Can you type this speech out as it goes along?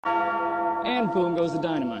And boom goes the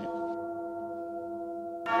dynamite.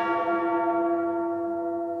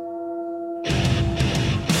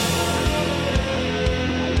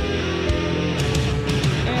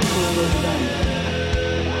 And boom goes the dynamite.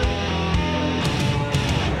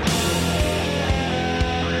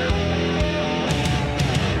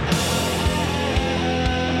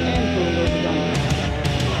 And boom goes the dynamite.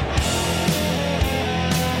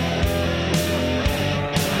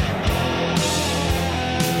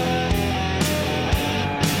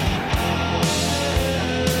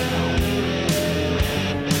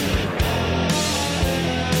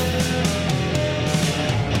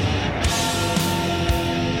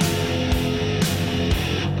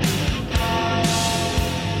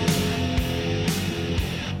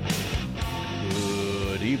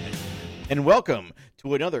 Good evening, and welcome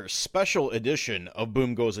to another special edition of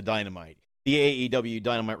Boom Goes the Dynamite, the AEW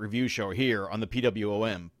Dynamite review show here on the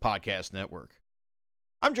PWOM Podcast Network.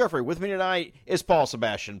 I'm Jeffrey. With me tonight is Paul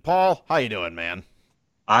Sebastian. Paul, how you doing, man?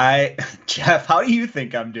 Jeff, how do you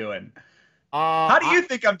think I'm doing? How do you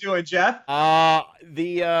think I'm doing, Jeff?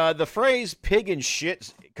 The phrase "pig and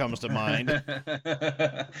shit" comes to mind.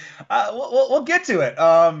 We'll get to it.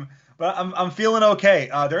 But I'm feeling okay.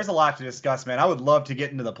 There's a lot to discuss, man. I would love to get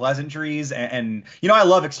into the pleasantries, and you know I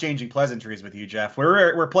love exchanging pleasantries with you, Jeff.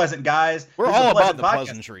 We're pleasant guys. We're This is all a pleasant about the podcast.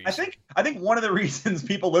 pleasantries. I think one of the reasons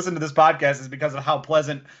people listen to this podcast is because of how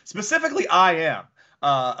pleasant, specifically, I am.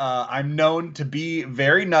 I'm known to be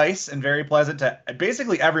very nice and very pleasant to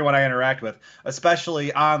basically everyone I interact with,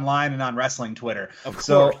 especially online and on wrestling Twitter.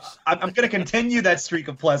 So I'm going to continue that streak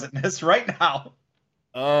of pleasantness right now.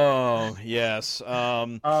 Oh yes.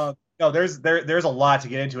 No, there's a lot to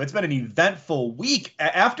get into. It's been an eventful week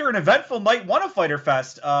after an eventful night one of Fyter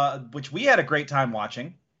Fest, which we had a great time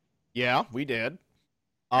watching. Yeah, we did.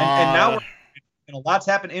 And now a lot's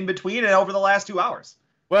happened in between and over the last 2 hours.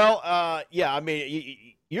 Well, yeah, I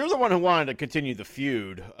mean, you're the one who wanted to continue the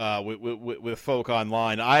feud with folk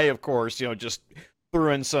online. I, of course, just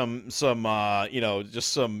threw in some, I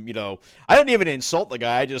didn't even insult the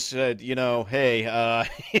guy. I just said, hey,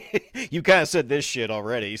 you kind of said this shit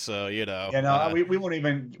already, so, Yeah, no, we don't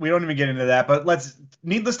even get into that, but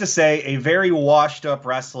needless to say, a very washed up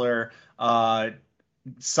wrestler,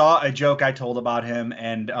 saw a joke I told about him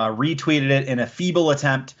and retweeted it in a feeble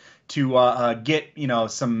attempt to get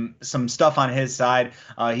some stuff on his side.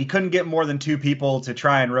 He couldn't get more than 2 people to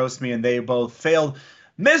try and roast me, and they both failed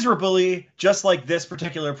miserably, just like this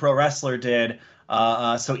particular pro wrestler did.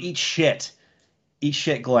 So eat shit,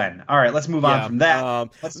 Glenn. All right, let's move on from that.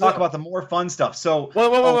 Let's talk about the more fun stuff. So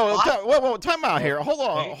whoa, time out here.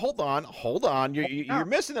 Hold on. You're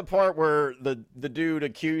missing the part where the dude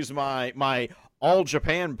accused my All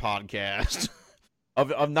Japan podcast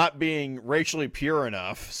of not being racially pure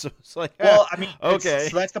enough. So it's like, well, I mean, okay.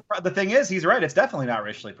 So that's the thing is, he's right. It's definitely not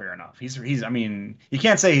racially pure enough. I mean, you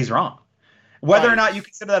can't say he's wrong. Whether or not you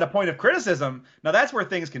consider that a point of criticism, now that's where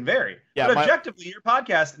things can vary. Yeah, but objectively, your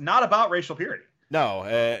podcast not about racial purity.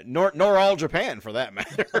 No, nor All Japan for that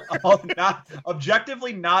matter.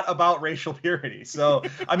 Objectively not about racial purity. So,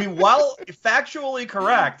 I mean, while factually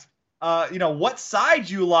correct, what side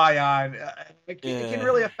you lie on, it can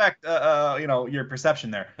really affect, your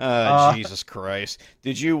perception there. Jesus Christ.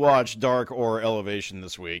 Did you watch Dark or Elevation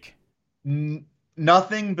this week?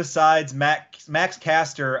 Nothing besides Max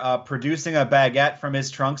Caster producing a baguette from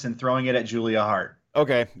his trunks and throwing it at Julia Hart.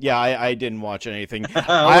 Okay, yeah, I didn't watch anything. Which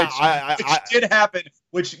did happen,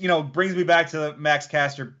 which, brings me back to Max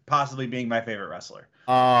Caster possibly being my favorite wrestler.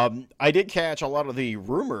 I did catch a lot of the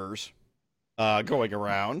rumors going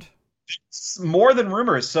around. It's more than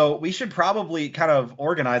rumors, so we should probably kind of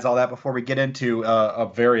organize all that before we get into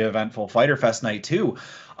a very eventful Fyter Fest night too.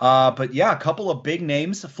 But yeah, a couple of big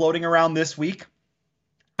names floating around this week.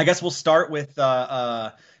 I guess we'll start with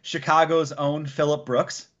Chicago's own Phillip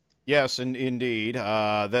Brooks. Yes, indeed.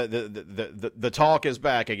 The talk is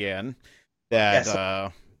back again.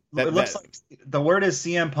 It looks like the word is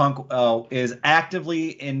CM Punk is actively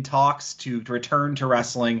in talks to return to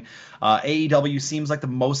wrestling. AEW seems like the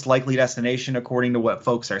most likely destination according to what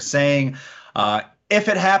folks are saying. If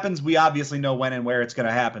it happens, we obviously know when and where it's going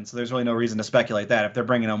to happen, so there's really no reason to speculate that. If they're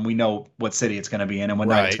bringing him, we know what city it's going to be in and what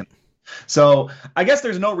night it's going to be. So I guess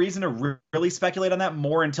there's no reason to really speculate on that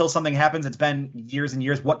more until something happens. It's been years and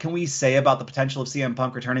years. What can we say about the potential of CM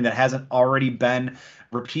Punk returning that hasn't already been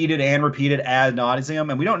repeated ad nauseum?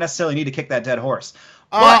 And we don't necessarily need to kick that dead horse.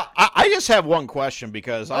 I just have one question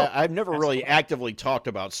because I've never really actively talked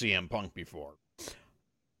about CM Punk before.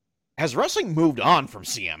 Has wrestling moved on from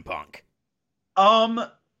CM Punk?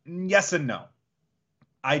 Yes and no.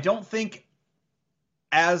 I don't think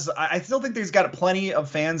as I still think he's got plenty of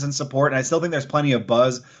fans and support, and I still think there's plenty of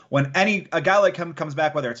buzz when a guy like him comes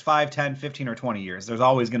back, whether it's 5, 10, 15, or 20 years. There's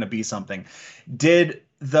always going to be something. Did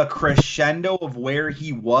the crescendo of where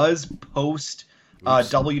he was post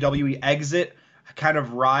WWE exit kind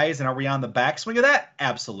of rise, and are we on the backswing of that?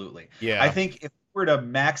 Absolutely. Yeah. I think if we were to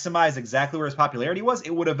maximize exactly where his popularity was, it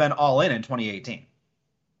would have been All In 2018.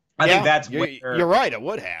 I think that's where you're right. It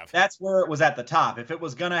would have. That's where it was at the top. If it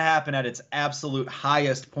was going to happen at its absolute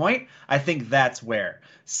highest point, I think that's where.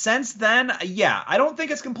 Since then, yeah, I don't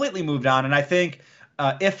think it's completely moved on, and I think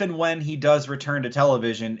if and when he does return to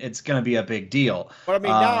television, it's going to be a big deal. But I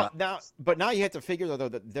mean, now you have to figure though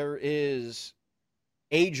that there is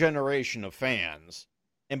a generation of fans.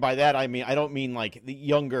 And by that, I mean, I don't mean like the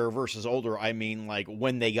younger versus older. I mean like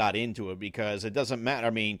when they got into it, because it doesn't matter. I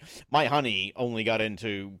mean, my honey only got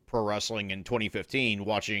into pro wrestling in 2015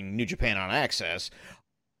 watching New Japan on Access.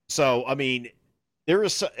 So, I mean, there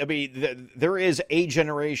is a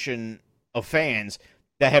generation of fans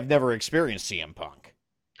that have never experienced CM Punk.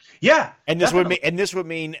 Yeah. And this would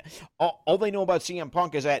mean all they know about CM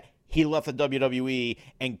Punk is that he left the WWE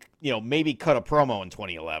and, maybe cut a promo in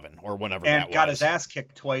 2011 or whenever that was. And got his ass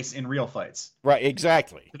kicked twice in real fights. Right,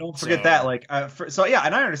 exactly. So don't forget that. And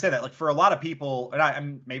I understand that. Like, for a lot of people, and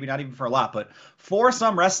I'm maybe not even for a lot, but for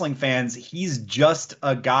some wrestling fans, he's just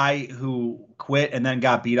a guy who quit and then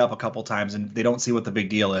got beat up a couple times, and they don't see what the big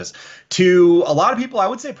deal is. To a lot of people, I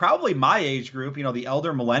would say probably my age group, the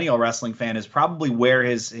elder millennial wrestling fan is probably where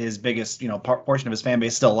his biggest, portion of his fan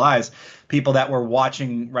base still lies. People that were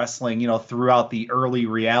watching wrestling, throughout the early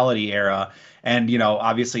reality era. And,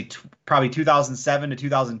 obviously probably 2007 to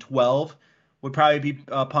 2012 would probably be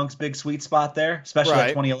Punk's big sweet spot there, especially right.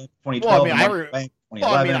 2011,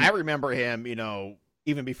 2012. I remember him,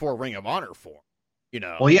 even before Ring of Honor formed.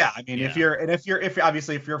 Well, yeah. I mean, if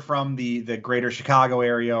you're from the greater Chicago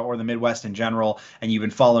area or the Midwest in general, and you've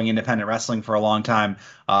been following independent wrestling for a long time,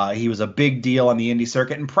 he was a big deal on the indie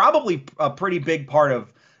circuit and probably a pretty big part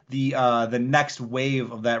of the next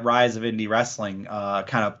wave of that rise of indie wrestling,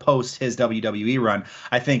 kind of post his WWE run.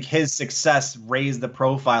 I think his success raised the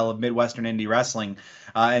profile of Midwestern indie wrestling,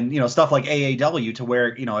 and stuff like AAW to where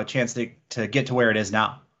a chance to get to where it is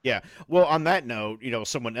now. Yeah. Well, on that note,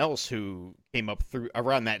 someone else who came up through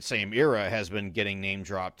around that same era has been getting name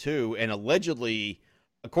dropped too, and allegedly,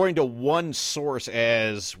 according to one source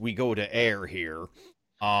as we go to air here,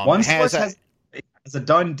 one source has a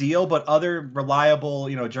done deal, but other reliable,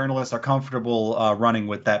 journalists are comfortable running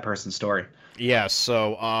with that person's story. Yeah.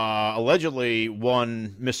 So allegedly,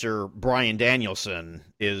 one Mr. Bryan Danielson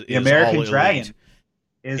is the American all Dragon.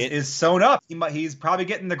 Is sewn up. He's probably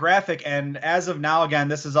getting the graphic, and as of now, again,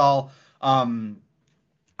 this is all. And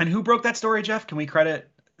who broke that story, Jeff? Can we credit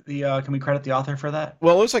the author for that?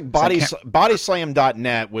 Well, it looks like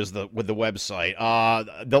bodyslam.net was the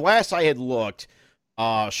website. The last I had looked,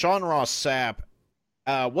 Sean Ross Sapp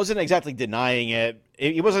wasn't exactly denying it.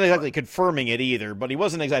 He wasn't exactly confirming it either, but he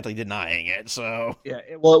wasn't exactly denying it. So yeah,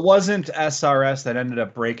 it wasn't SRS that ended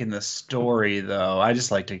up breaking the story, though. I just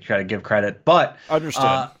like to try to give credit, but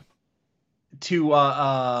understood.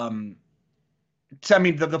 The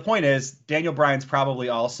point is Daniel Bryan's probably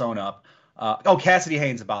all sewn up. Cassidy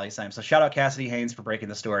Haynes of Bali Slam. So shout out Cassidy Haynes for breaking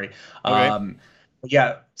the story. Okay.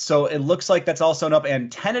 Yeah, so it looks like that's all sewn up,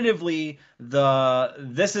 and tentatively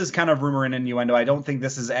this is kind of rumor and innuendo. I don't think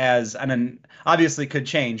this is and then obviously could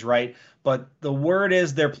change, right? But the word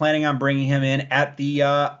is they're planning on bringing him in at the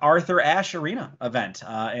Arthur Ashe Arena event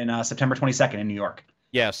in September 22nd in New York.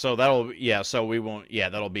 Yeah, so we won't. Yeah,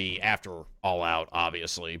 that'll be after All Out,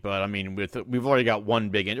 obviously. But I mean, we've already got one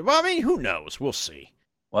big injury. Well, I mean, who knows? We'll see.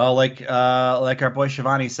 Well, like our boy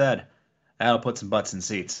Shivani said, that'll put some butts in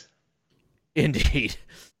seats. Indeed.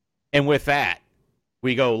 And with that,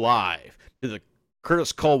 we go live to the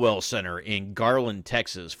Curtis Culwell Center in Garland,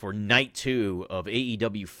 Texas for Night 2 of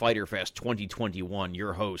AEW Fyter Fest 2021.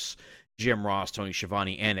 Your hosts, Jim Ross, Tony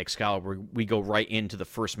Schiavone, and Excalibur. We go right into the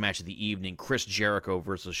first match of the evening, Chris Jericho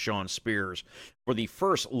versus Shawn Spears, for the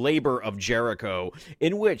first Labor of Jericho,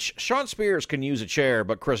 in which Shawn Spears can use a chair,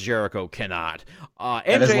 but Chris Jericho cannot.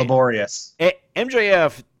 That is laborious.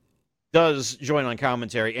 MJF does join on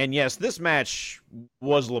commentary, and yes, this match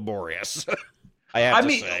was laborious. I have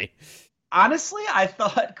to say. Honestly, I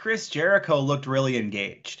thought Chris Jericho looked really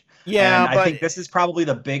engaged. Yeah, and I think this is probably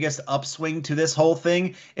the biggest upswing to this whole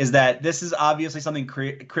thing, is that this is obviously something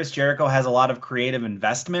Chris Jericho has a lot of creative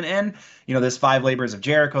investment in. This 5 Labors of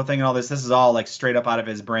Jericho thing and all this is all like straight up out of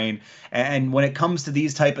his brain. And when it comes to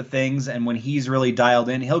these type of things, and when he's really dialed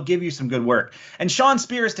in, he'll give you some good work. And Shawn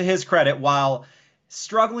Spears, to his credit, while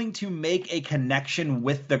struggling to make a connection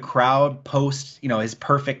with the crowd post, his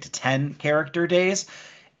perfect 10 character days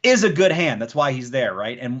is a good hand. That's why he's there,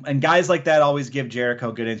 right? And guys like that always give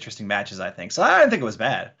Jericho good, interesting matches, I think. So I didn't think it was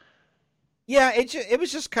bad. Yeah, it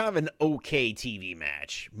was just kind of an okay TV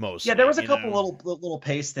match, mostly. Yeah, there was a couple little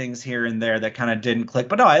pace things here and there that kind of didn't click,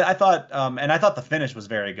 but no, I thought, and I thought the finish was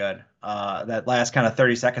very good. That last kind of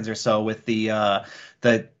 30 seconds or so with the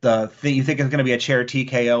thing you think is going to be a chair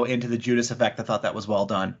TKO into the Judas effect. I thought that was well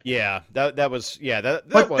done. Yeah, that was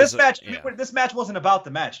But was this match wasn't about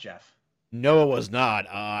the match, Jeff. No, it was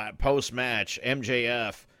not. Post match,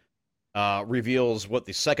 MJF reveals what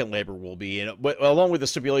the second labor will be, and along with the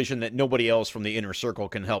stipulation that nobody else from the inner circle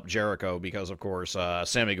can help Jericho because, of course,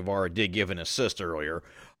 Sammy Guevara did give an assist earlier.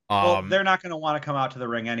 Well, they're not going to want to come out to the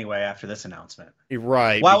ring anyway after this announcement.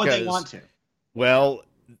 Right. Why would they want to? Well,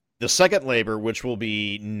 the second labor, which will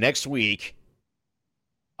be next week,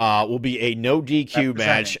 will be a no DQ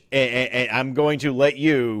match, and I'm going to let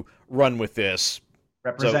you run with this.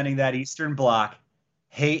 Representing that Eastern Bloc,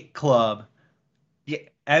 Hate Club,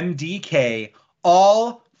 MDK,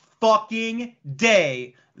 all fucking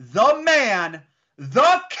day. The man,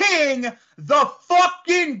 the king, the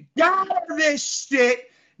fucking god of this shit,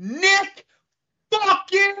 Nick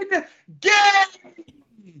fucking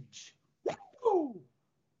Gage. Woo!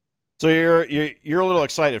 So you're a little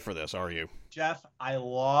excited for this, are you? Jeff, I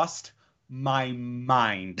lost my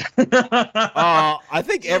mind. I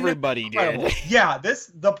think everybody did. Yeah,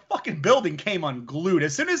 the fucking building came unglued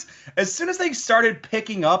as soon as they started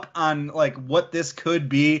picking up on like what this could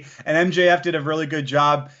be, and MJF did a really good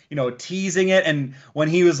job, teasing it. And when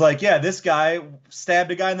he was like, "Yeah, this guy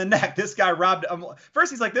stabbed a guy in the neck. This guy robbed."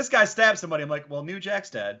 First he's like, "This guy stabbed somebody." I'm like, "Well, New Jack's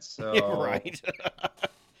dead, so yeah, right."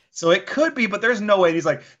 So it could be, but there's no way. And he's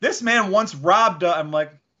like, "This man once robbed." I'm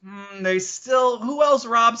like, who else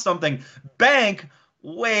robbed something? Bank?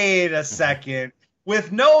 Wait a second.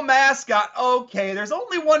 With no mascot, okay, there's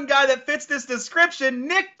only one guy that fits this description,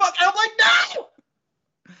 Nick fuck. I'm like,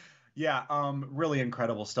 no! Yeah, really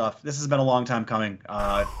incredible stuff. This has been a long time coming.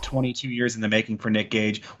 22 years in the making for Nick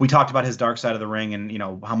Gage. We talked about his Dark Side of the Ring and,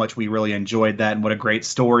 how much we really enjoyed that and what a great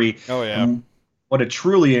story. Oh, yeah. What a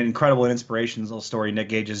truly incredible and inspirational story Nick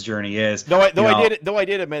Gage's journey is. Though I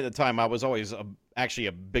did admit at the time I was always actually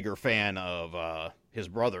a bigger fan of his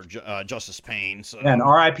brother Justice Payne. So. And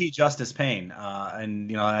R.I.P. Justice Payne.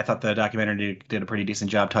 And I thought the documentary did a pretty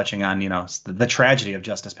decent job touching on the tragedy of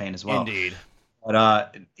Justice Payne as well. Indeed.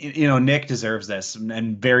 But Nick deserves this,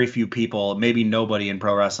 and very few people, maybe nobody in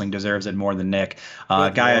pro wrestling deserves it more than Nick.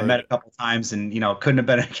 Guy I've met a couple times, and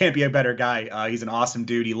can't be a better guy. He's an awesome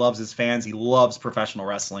dude. He loves his fans. He loves professional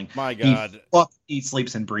wrestling. My God, he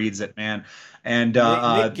sleeps and breathes it, man. And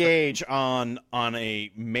Nick Gage on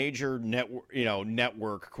a major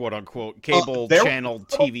network, quote unquote, cable channel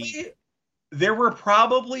TV. There were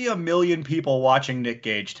probably 1 million people watching Nick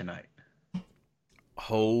Gage tonight.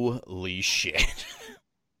 Holy shit.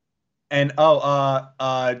 And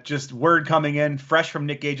just word coming in fresh from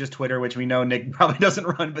Nick Gage's Twitter, which we know Nick probably doesn't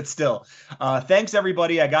run, but still. Thanks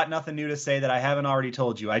everybody. I got nothing new to say that I haven't already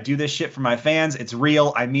told you. I do this shit for my fans. It's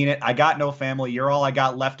real. I mean it. I got no family. You're all I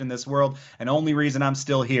got left in this world, and only reason I'm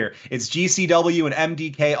still here. It's GCW and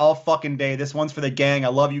MDK all fucking day. This one's for the gang. I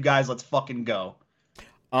love you guys. Let's fucking go.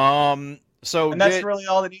 And that's really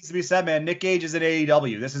all that needs to be said, man. Nick Gage is at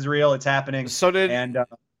AEW. This is real. It's happening. So did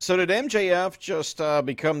MJF just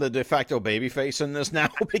become the de facto babyface in this now?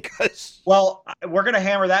 Because we're gonna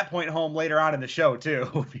hammer that point home later on in the show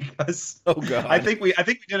too. Because oh god, I think we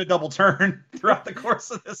did a double turn throughout the course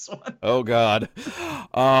of this one. Oh god,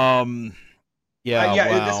 Yeah,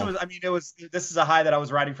 wow. This is a high that I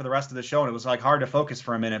was riding for the rest of the show, and it was like hard to focus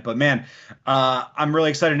for a minute. But man, I'm really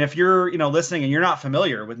excited. And if you're listening and you're not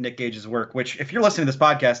familiar with Nick Gage's work, which if you're listening to this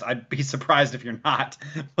podcast, I'd be surprised if you're not.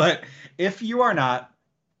 But if you are not,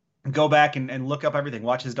 go back and look up everything.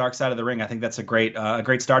 Watch his Dark Side of the Ring. I think that's a great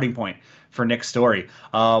starting point for Nick's story.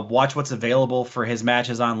 Watch what's available for his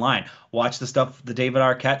matches online. Watch the David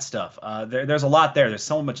Arquette stuff. There's a lot there. There's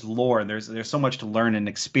so much lore, and there's so much to learn and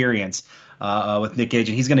experience with Nick Gage,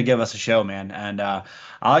 and he's going to give us a show, man. And all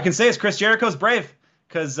I can say is Chris Jericho's brave,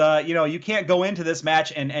 because you can't go into this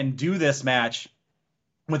match and do this match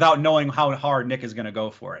without knowing how hard Nick is going to go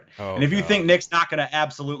for it. Oh, and if you think Nick's not going to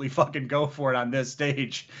absolutely fucking go for it on this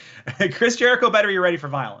stage, Chris Jericho better be ready for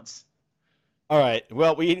violence. All right.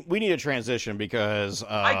 Well, we need a transition because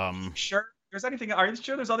I'm sure there's anything. Are you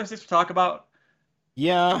sure there's other things to talk about?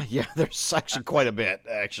 Yeah, there's actually quite a bit,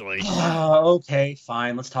 actually. Okay,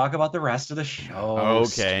 fine. Let's talk about the rest of the show.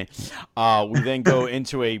 Okay. We then go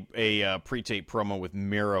into a pre-tape promo with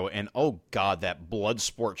Miro, and oh god, that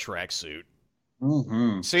Bloodsport tracksuit.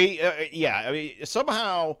 Mm-hmm. See, yeah, I mean,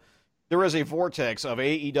 somehow there is a vortex of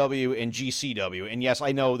AEW and GCW, and yes,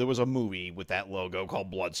 I know there was a movie with that logo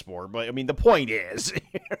called Bloodsport, but I mean, the point is,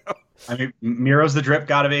 I mean, Miro's the drip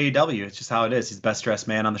god of AEW. It's just how it is. He's the best dressed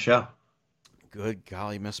man on the show. good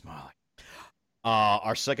golly, Miss Molly.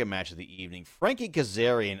 Our second match of the evening, Frankie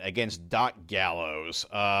Kazarian against Doc Gallows.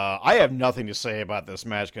 I have nothing to say about this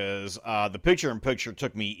match because the picture-in-picture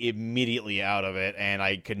took me immediately out of it, and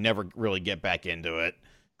I could never really get back into it.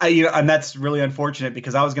 And that's really unfortunate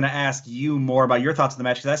because I was going to ask you more about your thoughts on the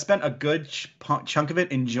match because I spent a good chunk of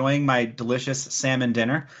it enjoying my delicious salmon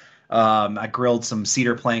dinner. I grilled some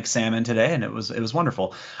cedar plank salmon today, and it was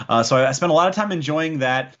wonderful. So I spent a lot of time enjoying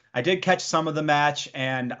that. I did catch some of the match,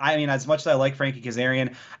 and I mean, as much as I like Frankie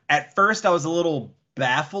Kazarian, at first I was a little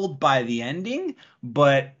baffled by the ending,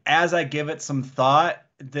 but as I give it some thought,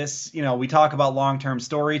 we talk about long-term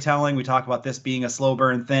storytelling. We talk about this being a slow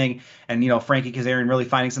burn thing, and Frankie Kazarian really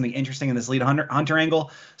finding something interesting in this lead hunter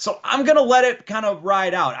angle. So I'm gonna let it kind of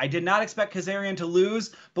ride out. I did not expect Kazarian to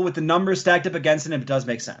lose, but with the numbers stacked up against him, it does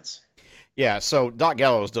make sense. Yeah, so Doc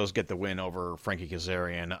Gallows does get the win over Frankie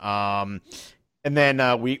Kazarian. And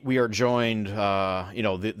then we are joined,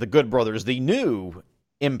 the Good Brothers, the new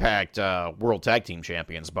Impact World Tag Team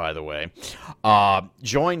Champions, by the way,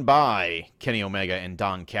 joined by Kenny Omega and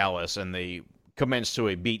Don Callis, and they commence to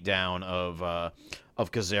a beatdown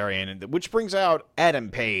of Kazarian, which brings out Adam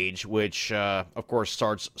Page, which of course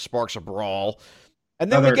sparks a brawl.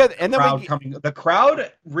 And then the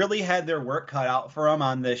crowd really had their work cut out for them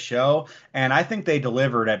on this show, and I think they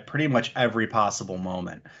delivered at pretty much every possible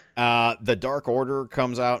moment. The Dark Order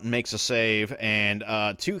comes out and makes a save, and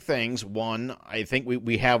two things. One, I think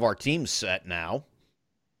we have our team set now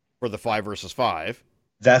for the 5 versus 5.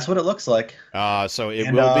 That's what it looks like. So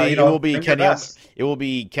it will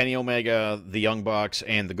be Kenny Omega, the Young Bucks,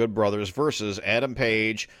 and the Good Brothers versus Adam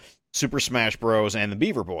Page, Super Smash Bros, and the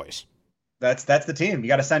Beaver Boys. That's the team. You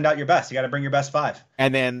got to send out your best. You got to bring your best 5.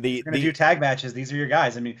 And then you're going to do tag matches. These are your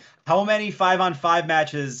guys. I mean, how many 5-on-5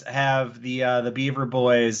 matches have the Beaver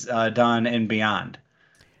Boys done and beyond?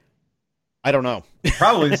 I don't know.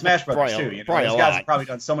 Probably the Smash Brothers too. These guys have probably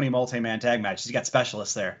done so many multi-man tag matches. You got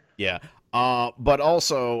specialists there. Yeah. But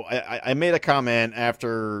also, I made a comment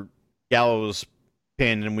after Gallows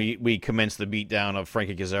pinned and we commenced the beatdown of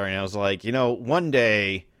Frankie Kazarian. I was like, one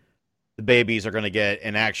day the babies are going to get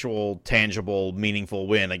an actual, tangible, meaningful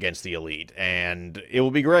win against the Elite, and it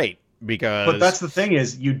will be great because. But that's the thing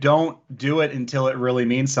is, you don't do it until it really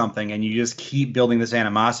means something, and you just keep building this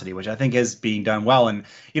animosity, which I think is being done well. And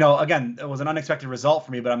again, it was an unexpected result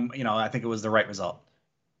for me, but I think it was the right result.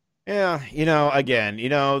 Yeah,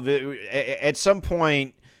 at some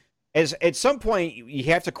point, you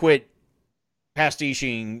have to quit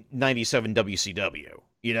pastiching 97 WCW.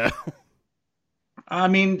 I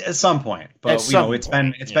mean, at some point, but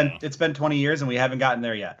it's been 20 years and we haven't gotten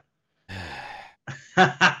there yet.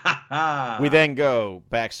 We then go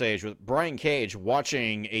backstage with Brian Cage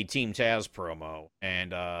watching a Team Taz promo,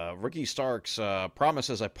 and Ricky Starks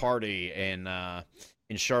promises a party in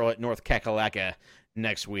Charlotte, North Kakalaka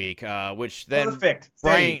next week, which then perfect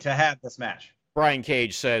to have this match. Brian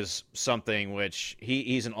Cage says something which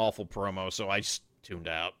he's an awful promo, so I just tuned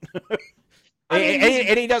out.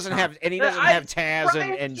 And he doesn't have Taz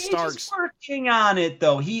and Starks. He's working on it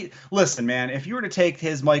though. Listen, man. If you were to take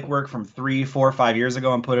his mic work from 3, 4, 5 years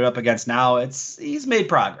ago and put it up against now, he's made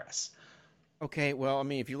progress. Okay, well, I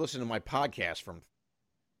mean, if you listen to my podcast from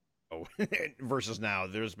versus now,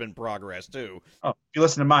 there's been progress too. Oh, if you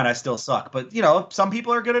listen to mine, I still suck. But some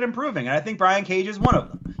people are good at improving, and I think Brian Cage is one of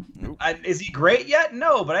them. Is he great yet?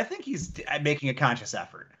 No, but I think he's making a conscious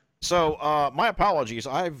effort. So, my apologies.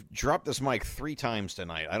 I've dropped this mic 3 times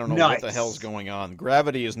tonight. I don't know what the hell's going on.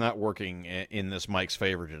 Gravity is not working in this mic's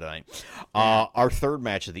favor tonight. Our third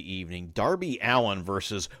match of the evening, Darby Allin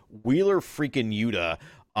versus Wheeler freaking Yuta.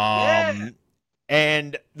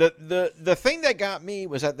 And the thing that got me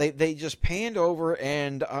was that they just panned over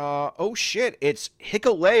and, oh shit, it's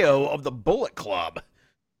Hikuleo of the Bullet Club.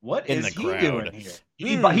 What is he doing here?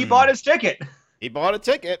 He bought his ticket. He bought a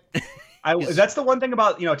ticket. That's the one thing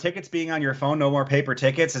about tickets being on your phone, no more paper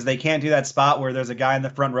tickets, is they can't do that spot where there's a guy in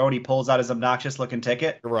the front row and he pulls out his obnoxious looking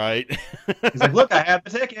ticket. Right. He's like, "Look, I have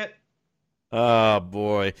the ticket." Oh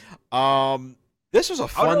boy. This was a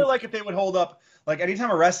fun. I would really like if they would hold up, like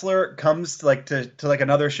anytime a wrestler comes to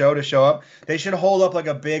another show to show up, they should hold up like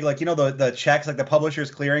a big, like the checks, like the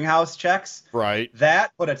Publishers Clearinghouse checks. Right.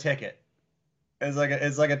 That, but a ticket. It's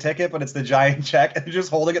like a ticket, but it's the giant check, and they're just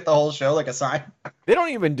holding it the whole show like a sign. They don't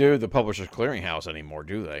even do the Publishers Clearinghouse anymore,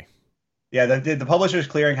 do they? Yeah, the Publishers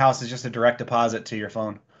Clearinghouse is just a direct deposit to your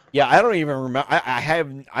phone. Yeah, I don't even remember. I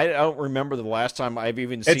don't remember the last time I've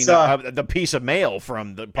even seen It's the piece of mail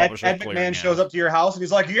from the publisher. Ed McMahon shows up to your house and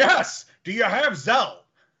he's like, "Yes, do you have Zell?"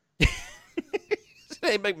 Is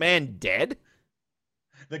Ed McMahon dead?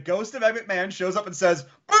 The ghost of Ed McMahon shows up and says,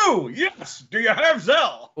 "Boo, yes, do you have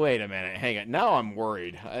Zell?" Wait a minute, hang on. Now I'm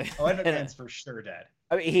worried. Oh, Ed McMahon's for sure dead.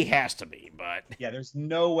 I mean, he has to be, but Yeah, there's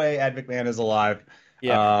no way Ed McMahon is alive.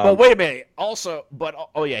 yeah. But wait a minute. Also,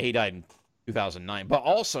 oh yeah, he died in 2009. But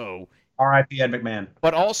also, R.I.P. Ed McMahon.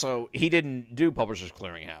 But also, he didn't do Publishers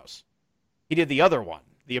Clearinghouse. He did the other one,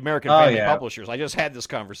 the American Family Publishers. I just had this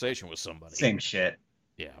conversation with somebody. Same shit.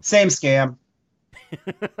 Yeah. Same scam.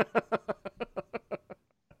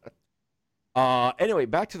 Anyway,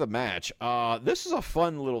 back to the match. This is a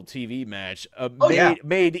fun little TV match.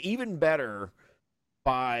 Made even better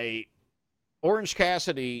by Orange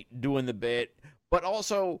Cassidy doing the bit, but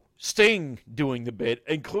also Sting doing the bit,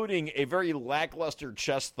 including a very lackluster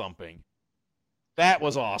chest thumping. That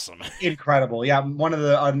was awesome. Incredible. Yeah, one of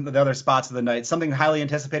the other spots of the night, something highly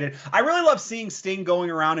anticipated. I really love seeing Sting going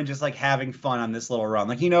around and just like having fun on this little run.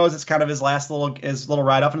 Like he knows it's kind of his little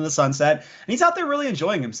ride off into the sunset, and he's out there really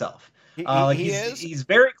enjoying himself. He's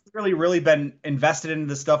very clearly really been invested into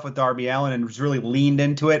the stuff with Darby Allin and has really leaned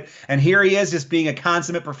into it. And here he is just being a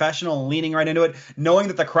consummate professional and leaning right into it, knowing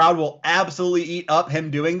that the crowd will absolutely eat up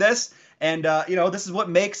him doing this. And, this is what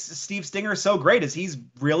makes Steve Stinger so great is he's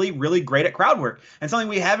really, really great at crowd work and something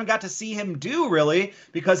we haven't got to see him do really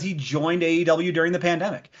because he joined AEW during the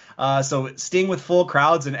pandemic. So Sting with full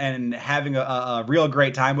crowds and having a real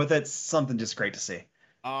great time with it, something just great to see.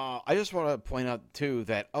 I just want to point out too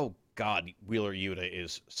that, oh God, Wheeler Yuta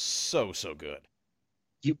is so good.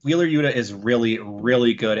 Wheeler Yuta is really,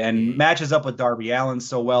 really good and matches up with Darby Allin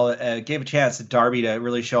so well. Gave a chance to Darby to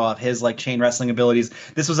really show off his chain wrestling abilities.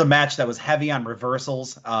 This was a match that was heavy on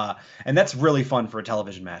reversals, and that's really fun for a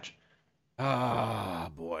television match. Ah,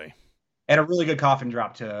 boy. And a really good coffin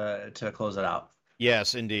drop to close it out.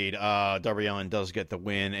 Yes, indeed. Darby Allin does get the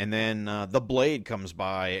win, and then the Blade comes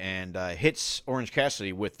by and hits Orange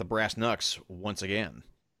Cassidy with the brass knucks once again.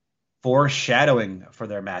 Foreshadowing for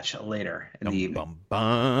their match later in the evening.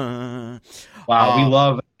 Wow, we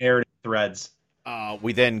love narrative threads.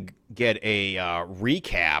 We then get a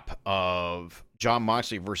recap of Jon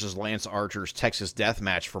Moxley versus Lance Archer's Texas Death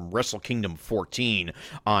Match from Wrestle Kingdom 14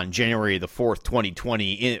 on January the 4th,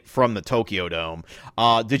 2020 from the Tokyo Dome.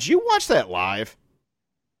 Did you watch that live?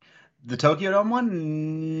 The Tokyo Dome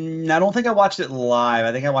one? I don't think I watched it live.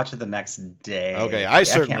 I think I watched it the next day. Okay, I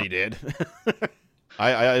certainly did.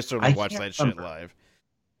 I certainly watched that shit live.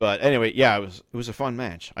 But anyway, yeah, it was a fun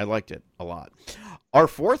match. I liked it a lot. Our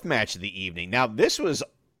fourth match of the evening. Now, this was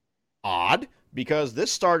odd because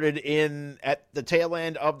this started at the tail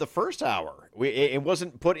end of the first hour. It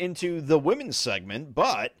wasn't put into the women's segment,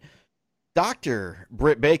 but Dr.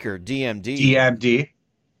 Britt Baker, DMD. DMD.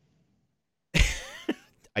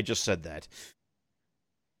 I just said that.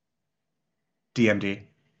 DMD.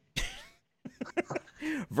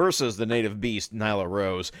 Versus the native beast, Nyla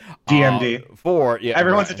Rose. DMD.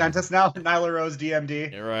 Everyone's right. a dentist now. Nyla Rose,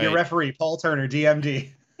 DMD. Right. Your referee, Paul Turner, DMD.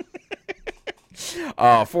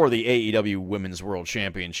 For the AEW Women's World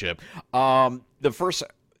Championship. The first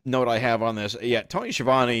note I have on this, Tony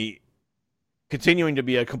Schiavone continuing to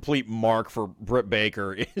be a complete mark for Britt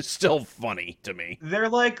Baker is still funny to me. They're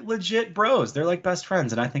like legit bros. They're like best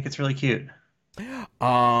friends, and I think it's really cute.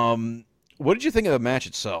 What did you think of the match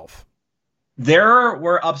itself? There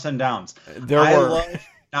were ups and downs. I love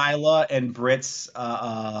Nyla and Britt's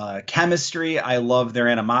chemistry. I love their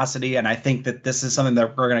animosity, and I think that this is something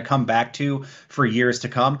that we're going to come back to for years to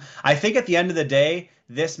come. I think at the end of the day,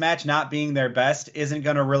 this match not being their best isn't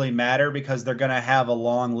going to really matter because they're going to have a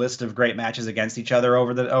long list of great matches against each other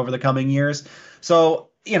over the coming years. So,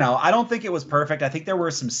 I don't think it was perfect. I think there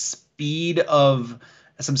were some speed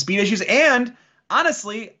issues, and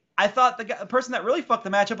honestly, I thought the person that really fucked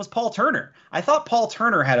the match up was Paul Turner. I thought Paul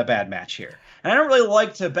Turner had a bad match here. And I don't really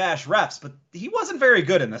like to bash refs, but he wasn't very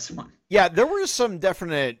good in this one. Yeah, there was some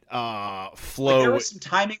definite flow. There were some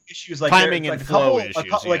timing issues. Timing and flow issues,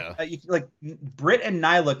 Like Britt and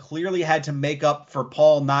Nyla clearly had to make up for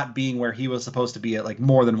Paul not being where he was supposed to be at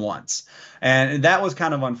more than once. And that was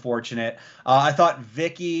kind of unfortunate. I thought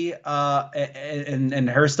Vicky and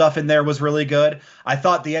her stuff in there was really good. I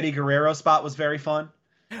thought the Eddie Guerrero spot was very fun.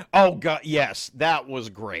 Oh God, yes, that was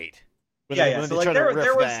great. So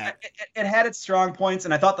it had its strong points,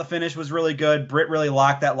 and I thought the finish was really good. Britt really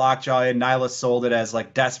locked that lockjaw in. Nyla sold it as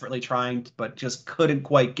desperately trying, but just couldn't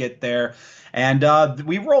quite get there. And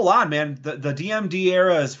we roll on, man. The DMD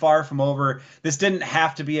era is far from over. This didn't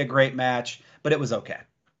have to be a great match, but it was okay.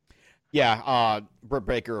 Yeah, Britt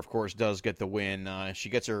Baker, of course, does get the win. She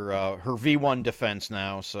gets her V1 defense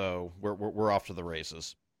now, so we're off to the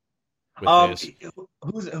races with this.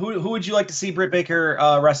 Who would you like to see Britt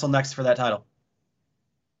Baker wrestle next for that title?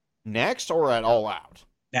 Next or at All Out?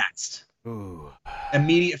 Next. Ooh.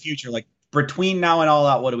 Immediate future, like between now and All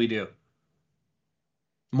Out, what do we do?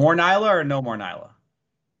 More Nyla or no more Nyla?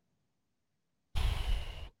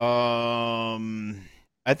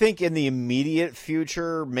 I think in the immediate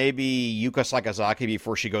future, maybe Yuka Sakazaki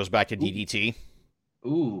before she goes back to DDT.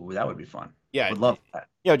 Ooh, that would be fun. Yeah, would love that.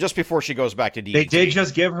 Yeah, just before she goes back to DDT. They did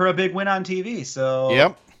just give her a big win on TV, so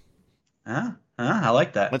yep. I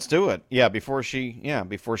like that. Let's do it. Yeah, before she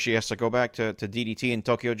has to go back to DDT and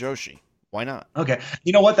Tokyo Joshi. Why not? Okay.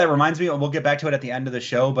 You know what? That reminds me. We'll get back to it at the end of the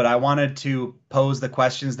show, but I wanted to pose the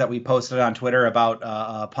questions that we posted on Twitter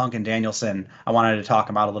about Punk and Danielson. I wanted to talk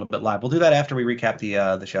about a little bit live. We'll do that after we recap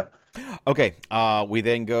the show. Okay. We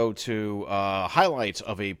then go to highlights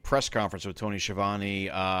of a press conference with Tony Schiavone,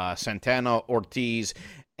 Santana, Ortiz,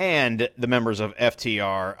 and the members of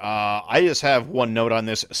FTR. I just have one note on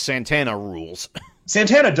this. Santana rules.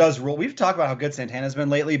 Santana does rule. We've talked about how good Santana's been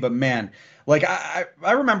lately, but man, like I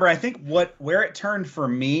remember, I think where it turned for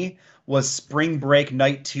me was Spring Break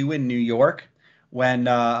Night 2 in New York when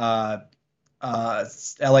LAX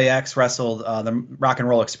wrestled the Rock and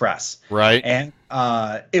Roll Express. Right. And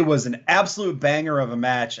it was an absolute banger of a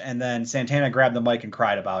match, and then Santana grabbed the mic and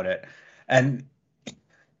cried about it. And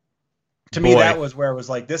to me, that was where it was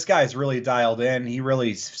like, this guy's really dialed in. He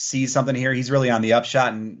really sees something here. He's really on the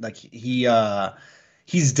upshot, and like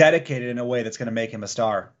he's dedicated in a way that's going to make him a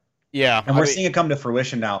star. Yeah. And we're seeing it come to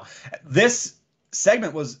fruition now. This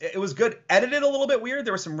segment was good. Edited a little bit weird.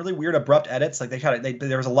 There were some really weird abrupt edits. Like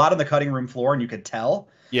there was a lot on the cutting room floor, and you could tell.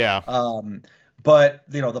 Yeah. But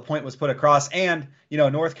the point was put across, and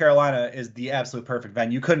North Carolina is the absolute perfect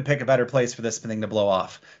venue. You couldn't pick a better place for this thing to blow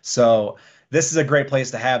off. So this is a great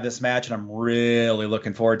place to have this match, and I'm really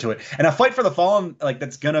looking forward to it. And a Fight for the Fallen, like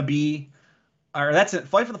that's gonna be, or that's it.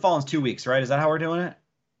 Fight for the Fallen's 2 weeks, right? Is that how we're doing it?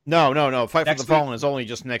 No. Fight for the Fallen is only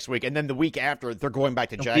just next week, and then the week after they're going back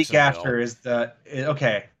to Jacksonville. The week after is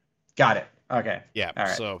okay. Got it. Okay. Yeah. All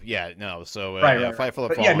right. So yeah, no. So right. Fight for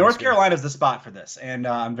the Fallen. Yeah, North Carolina's the spot for this, and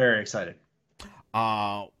I'm very excited.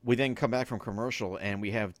 We then come back from commercial, and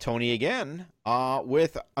we have Tony again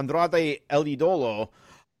with Andrade El Idolo.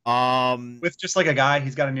 With just like a guy,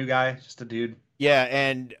 he's got a new guy, just a dude. Yeah,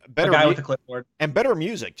 and a guy with a clipboard, and better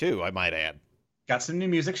music too, I might add. Got some new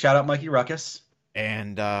music. Shout out Mikey Ruckus.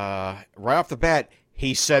 And right off the bat,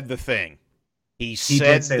 he said the thing. He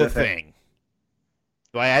said the thing.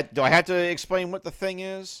 Do I have to explain what the thing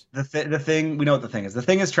is? The thing, we know what the thing is. The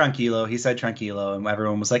thing is tranquilo. He said tranquilo, and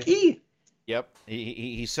everyone was like, "E." Yep.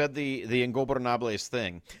 He said the Ingobernables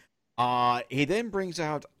thing. He then brings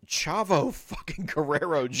out Chavo fucking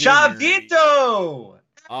Guerrero Jr. Chavito!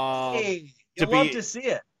 Hey, you'll love to see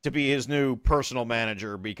it. To be his new personal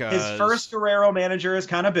manager, because his first Guerrero manager is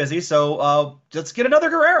kind of busy, so let's get another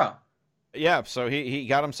Guerrero. Yeah, so he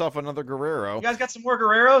got himself another Guerrero. You guys got some more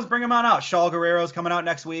Guerreros? Bring them on out. Shaw Guerrero's coming out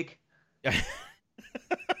next week.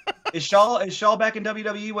 Is Shaw back in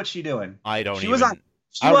WWE? What's she doing? I don't. She was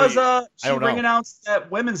ring announced at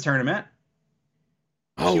women's tournament.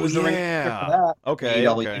 Oh, she was the ring announcer for that. Okay,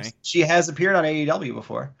 okay. She has appeared on AEW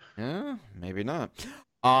before. Yeah, maybe not.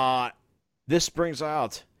 This brings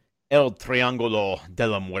out El Triángulo de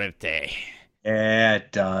la Muerte. Yeah,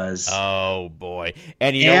 it does. Oh boy!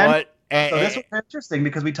 And you know what? So this was interesting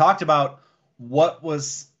because we talked about what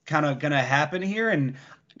was kind of going to happen here, and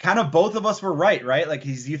kind of both of us were right? Like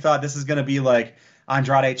you thought this is going to be like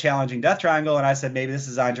Andrade challenging Death Triangle, and I said maybe this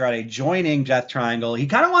is Andrade joining Death Triangle. He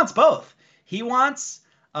kind of wants both. He wants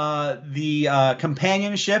the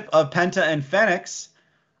companionship of Penta and Phoenix.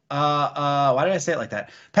 Why did I say it like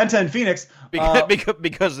that? Penta and Phoenix.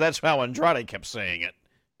 Because that's how Andrade kept saying it.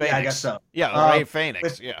 Phoenix. Yeah, I guess so. Yeah,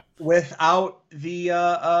 Phoenix. Without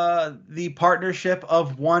the partnership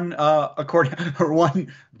of one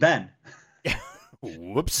Ben.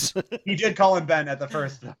 Whoops. He did call him Ben at the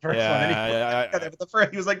first one. Anyway.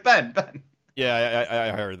 He was like Ben. Yeah, I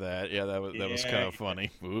heard that. Yeah, that was kind of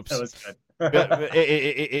funny. Oops. That was good.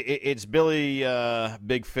 It's Billy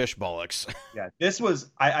Big Fish Bollocks. Yeah,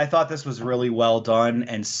 I thought this was really well done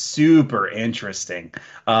and super interesting.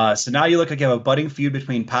 So now you look like you have a budding feud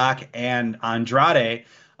between Pac and Andrade,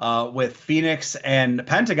 with Phoenix and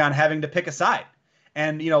Pentagon having to pick a side.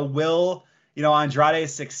 And will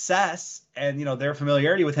Andrade's success and their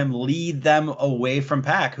familiarity with him lead them away from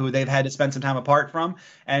Pac, who they've had to spend some time apart from,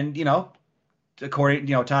 and according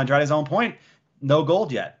to Andrade's own point, no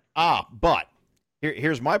gold yet. But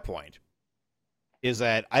here's my point. is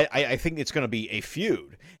that I think it's going to be a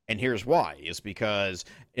feud, and here's why: is because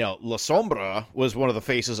La Sombra was one of the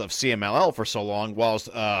faces of CMLL for so long, whilst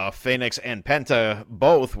Phoenix and Penta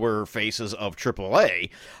both were faces of AAA.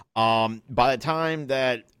 By the time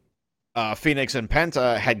that Phoenix and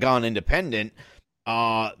Penta had gone independent,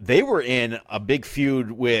 they were in a big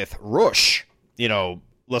feud with Rush.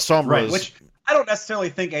 La Sombra's... Right, which I don't necessarily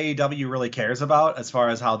think AEW really cares about as far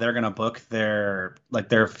as how they're going to book their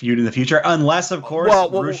feud in the future, unless, of course,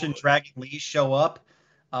 Rush and Dragon Lee show up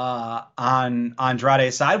on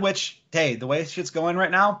Andrade's side, which, hey, the way shit's going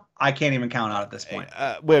right now, I can't even count out at this point.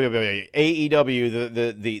 Wait.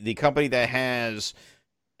 AEW, the company that has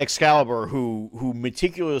Excalibur, who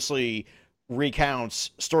meticulously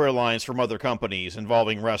recounts storylines from other companies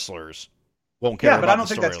involving wrestlers, won't care about the storyline. Yeah, but I don't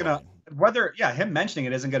think that's going to... him mentioning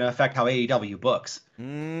it isn't going to affect how AEW books.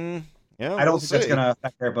 Yeah, I don't think that's going to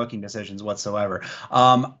affect their booking decisions whatsoever.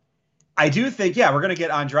 I do think, we're going to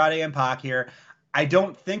get Andrade and Pac here. I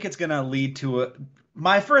don't think it's going to lead to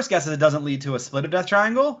my first guess is it doesn't lead to a split of Death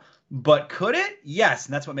Triangle, but could it? Yes,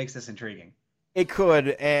 and that's what makes this intriguing. It could,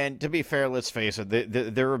 and to be fair, let's face it,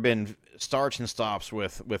 there have been starts and stops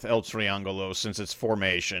with El Triangolo since its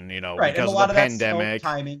formation, right, because and a lot of the pandemic.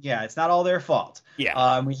 Timing, it's not all their fault.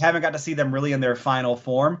 Yeah. We haven't got to see them really in their final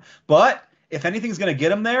form, but if anything's going to get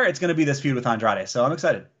them there, it's going to be this feud with Andrade, so I'm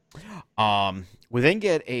excited. We then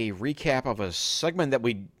get a recap of a segment that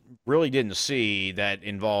we really didn't see that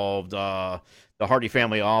involved the Hardy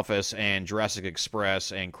Family Office and Jurassic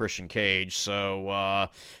Express and Christian Cage, so...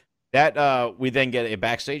 we then get a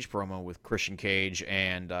backstage promo with Christian Cage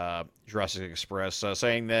and Jurassic Express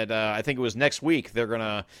saying that I think it was next week they're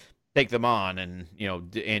gonna take them on and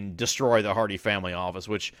and destroy the Hardy Family Office,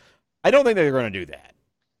 which I don't think they're gonna do that.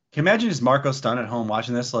 Can you imagine just Marco Stunt at home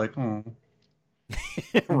watching this like, oh.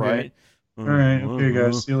 Right. All right, okay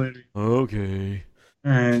guys, see you later. Okay.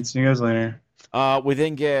 All right, see you guys later. We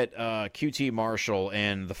then get QT Marshall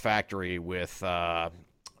and the Factory with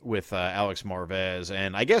Alex Marvez,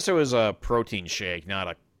 and I guess it was a protein shake,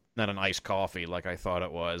 not an iced coffee like I thought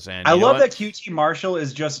it was. And I love that QT Marshall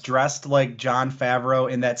is just dressed like Jon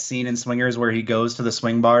Favreau in that scene in Swingers where he goes to the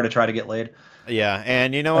swing bar to try to get laid. Yeah,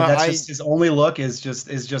 and that's just his only look is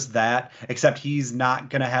just that, except he's not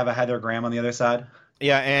gonna have a Heather Graham on the other side.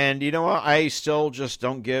 Yeah, and I still just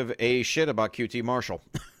don't give a shit about QT Marshall.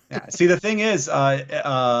 Yeah. See, the thing is,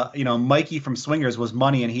 Mikey from Swingers was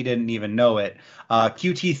Money, and he didn't even know it.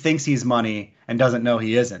 QT thinks he's Money and doesn't know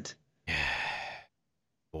he isn't.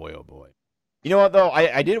 Boy, oh boy. You know what, though?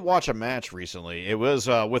 I did watch a match recently. It was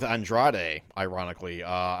with Andrade, ironically,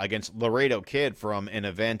 against Laredo Kid from an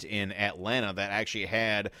event in Atlanta that actually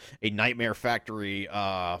had a Nightmare Factory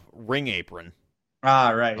ring apron.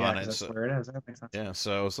 Ah, right. Yeah, that's where it is. That makes sense. Yeah,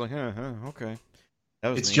 so it's like, okay.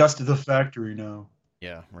 It's neat. Just the Factory now.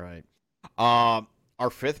 Yeah, right. Our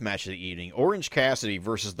fifth match of the evening, Orange Cassidy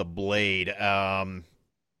versus The Blade.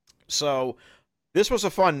 So this was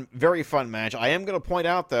a very fun match. I am going to point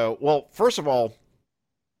out, though, well, first of all,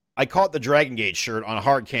 I caught the Dragon Gate shirt on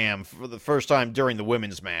hard cam for the first time during the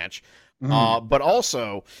women's match. But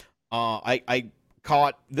also, I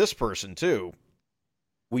caught this person, too.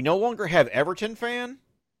 We no longer have Everton fan,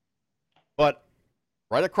 but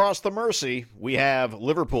right across the Mercy, we have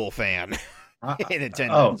Liverpool fan. In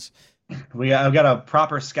attendance. I've got a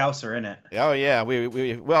proper Scouser in it. Oh yeah,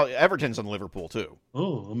 well, Everton's in Liverpool too.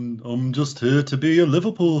 Oh, I'm just here to be a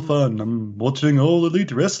Liverpool fan. I'm watching All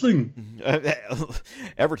Elite Wrestling.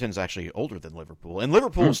 Everton's actually older than Liverpool, and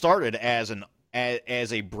Liverpool started as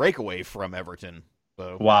a breakaway from Everton.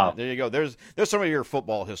 So wow, there you go. There's some of your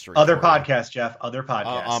football history. Other podcasts, Jeff. Other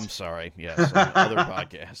podcasts. I'm sorry. Yes, other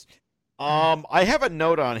podcasts. I have a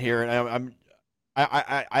note on here, and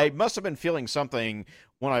I must have been feeling something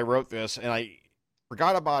when I wrote this, and I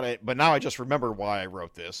forgot about it, but now I just remember why I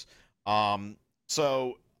wrote this.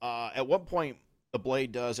 So at one point, the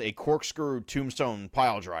Blade does a corkscrew tombstone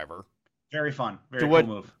pile driver. Very fun. Very cool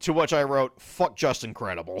move. To which I wrote, fuck Justin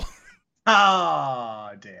Credible.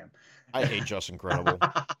 Ah, damn. I hate Justin Credible.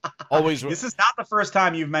 Always. This is not the first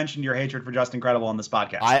time you've mentioned your hatred for Justin Credible on this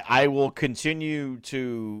podcast. I will continue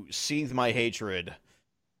to seethe my hatred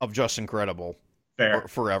of Justin Credible. Fair.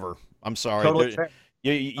 Forever. I'm sorry. Totally fair.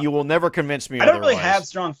 You will never convince me. I don't really have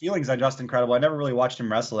strong feelings on Justin Credible. I never really watched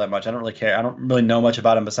him wrestle that much. I don't really care. I don't really know much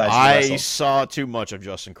about him besides I saw too much of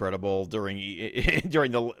Justin Credible during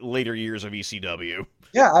the later years of ECW.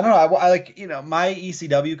 Yeah, I don't know. I like, my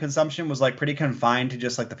ECW consumption was like pretty confined to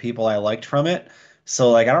just like the people I liked from it. So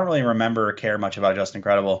like I don't really remember or care much about Justin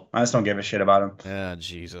Credible. I just don't give a shit about him. Yeah,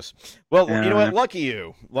 Jesus. Well, you know what? Lucky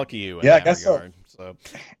you. Yeah, I guess regard. So.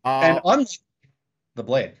 And unlike the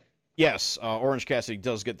Blade. Yes, Orange Cassidy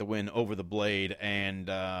does get the win over the Blade, and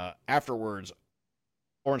afterwards,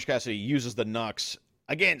 Orange Cassidy uses the Nux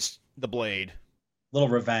against the Blade. Little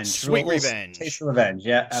revenge. Sweet revenge. Taste of revenge.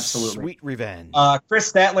 Yeah, absolutely. Sweet revenge.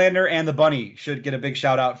 Chris Statlander and the Bunny should get a big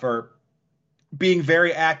shout out for being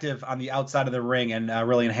very active on the outside of the ring and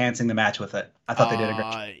really enhancing the match with it. I thought they did a great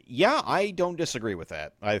job. Yeah, I don't disagree with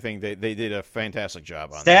that. I think they did a fantastic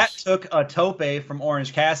job on Stat this. took a tope from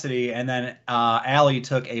Orange Cassidy, and then Allie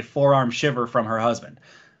took a forearm shiver from her husband.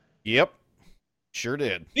 Yep, sure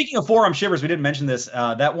did. Speaking of forearm shivers, we didn't mention this.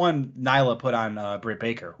 That one Nyla put on Britt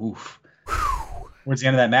Baker. Oof. Towards the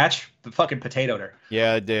end of that match, the fucking potatoed her.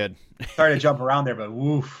 Yeah, it did. Started to jump around there, but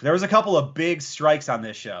woof. There was a couple of big strikes on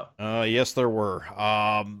this show. Yes, there were.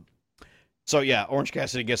 So yeah, Orange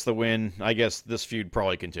Cassidy gets the win. I guess this feud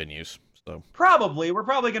probably continues. So we're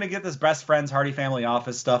probably going to get this best friends Hardy Family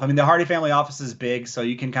Office stuff. I mean, the Hardy Family Office is big, so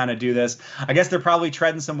you can kind of do this. I guess they're probably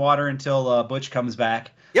treading some water until Butch comes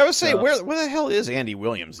back. Yeah, I was saying, where the hell is Andy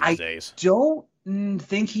Williams these days? Don't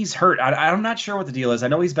think he's hurt. I'm not sure what the deal is. I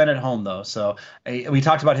know he's been at home though. So we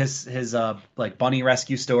talked about his like bunny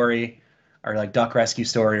rescue story or like duck rescue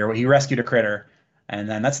story, or he rescued a critter, and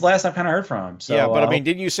then that's the last I've kind of heard from him. So yeah, but I mean,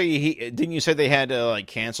 didn't you say they had to like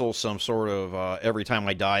cancel some sort of Every Time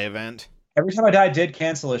I Die event? Every Time I Die did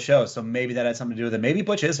cancel a show, so maybe that had something to do with it. Maybe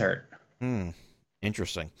Butch is hurt.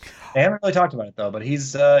 Interesting. They haven't really talked about it though, but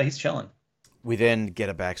he's chilling. We then get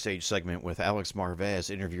a backstage segment with Alex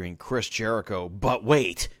Marvez interviewing Chris Jericho, but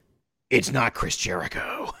wait, it's not Chris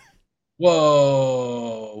Jericho.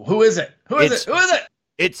 Whoa! Who is it? Who is it?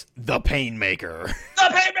 It's the Painmaker.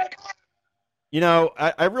 The Painmaker! You know,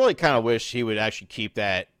 I really kind of wish he would actually keep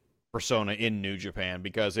that persona in New Japan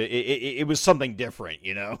because it was something different,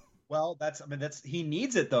 you know? Well, he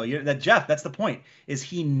needs it though. Jeff, that's the point. Is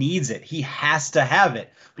he needs it. He has to have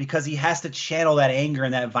it because he has to channel that anger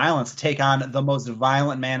and that violence to take on the most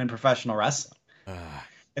violent man in professional wrestling.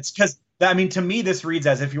 It's because to me this reads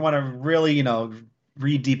as, if you want to really,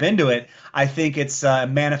 read deep into it, I think it's a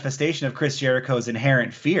manifestation of Chris Jericho's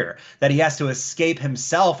inherent fear that he has to escape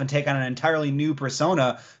himself and take on an entirely new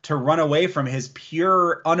persona to run away from his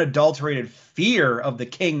pure, unadulterated fear of the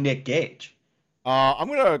King Nick Gage. I'm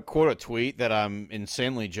going to quote a tweet that I'm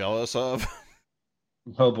insanely jealous of.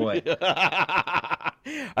 Oh, boy. I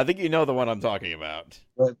think you know the one I'm talking about.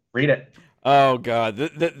 Read it. Oh, God.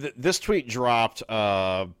 This tweet dropped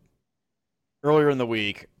earlier in the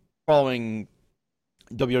week following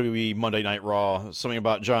WWE Monday Night Raw. Something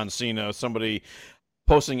about John Cena. Somebody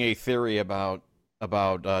posting a theory about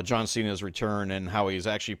John Cena's return and how he's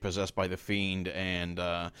actually possessed by the Fiend. And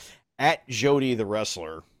at Jody the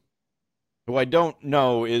Wrestler, who I don't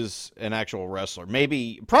know is an actual wrestler.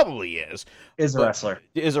 Probably is. Is a wrestler.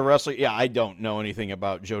 Is a wrestler. Yeah, I don't know anything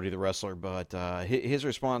about Jody the Wrestler, but his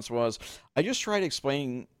response was, I just tried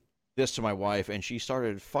explaining this to my wife, and she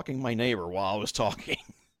started fucking my neighbor while I was talking.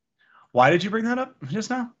 Why did you bring that up just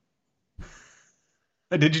now?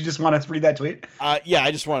 Did you just want us to read that tweet? Yeah, I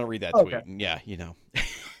just want to read that tweet. Yeah,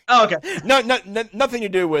 Oh, okay. No, nothing to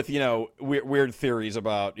do with, weird theories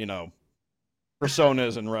about,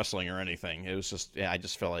 personas and wrestling or anything. It was just, I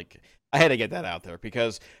just felt like I had to get that out there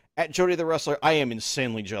because at Jody the Wrestler, I am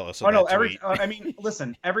insanely jealous of that tweet.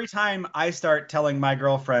 Listen, every time I start telling my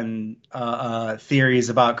girlfriend theories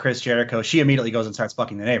about Chris Jericho, she immediately goes and starts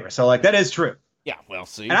fucking the neighbor. So, that is true. Yeah, well,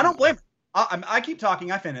 see. And I don't blame her. I keep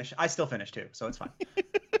talking, I finish. I still finish too, so it's fine.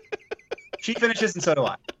 She finishes and so do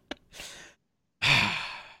I.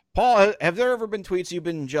 Paul, have there ever been tweets you've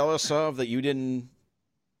been jealous of that you didn't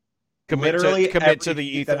commit to the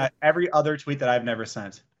ether? Every other tweet that I've never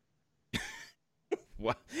sent.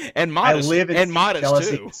 And modest, I live in modest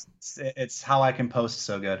jealousy. too. It's how I can post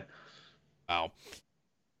so good. Wow.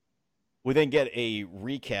 We then get a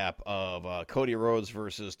recap of Cody Rhodes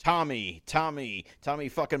versus Tommy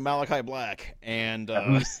fucking Malachi Black. And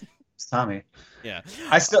who's Tommy? Yeah.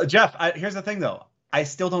 Jeff, here's the thing though. I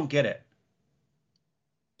still don't get it.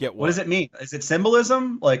 Get what? What does it mean? Is it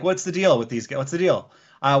symbolism? Like, what's the deal with these guys? What's the deal?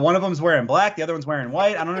 One of them's wearing black, the other one's wearing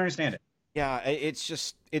white. I don't understand it. Yeah,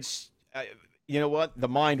 it's you know what? The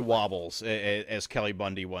mind wobbles, as Kelly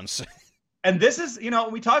Bundy once said. And this is,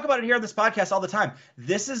 we talk about it here on this podcast all the time.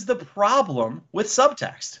 This is the problem with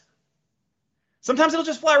subtext. Sometimes it'll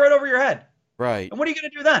just fly right over your head. Right. And what are you going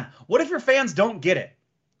to do then? What if your fans don't get it?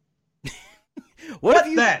 What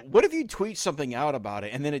if you tweet something out about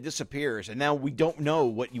it and then it disappears and now we don't know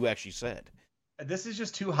what you actually said? This is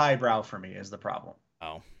just too highbrow for me is the problem.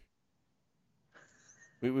 Oh.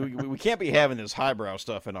 We can't be having this highbrow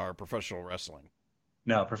stuff in our professional wrestling.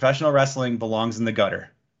 No, professional wrestling belongs in the gutter.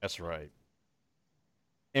 That's right.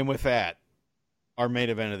 And with that, our main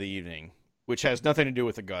event of the evening, which has nothing to do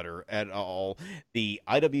with the gutter at all. The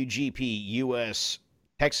IWGP US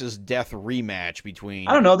Texas Death rematch between.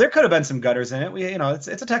 I don't know. There could have been some gutters in it. It's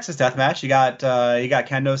a Texas death match. You got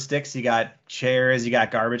kendo sticks, you got chairs, you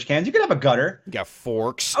got garbage cans. You could have a gutter. You got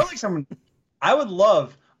forks. I would like someone. I would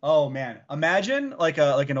love. Oh man, imagine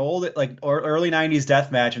an old or early '90s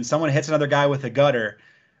death match, and someone hits another guy with a gutter,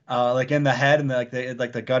 in the head, and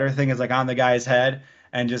the gutter thing is on the guy's head,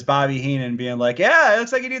 and just Bobby Heenan being like, "Yeah, it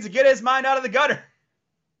looks like he needs to get his mind out of the gutter."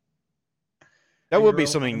 That would be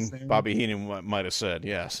something Bobby Heenan might have said,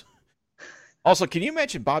 yes. Also, can you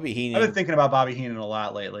imagine Bobby Heenan? I've been thinking about Bobby Heenan a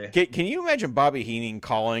lot lately. Can you imagine Bobby Heenan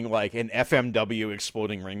calling an FMW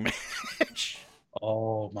exploding ring match?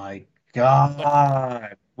 Oh my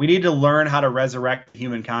God. We need to learn how to resurrect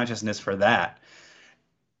human consciousness for that.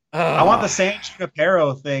 I want the San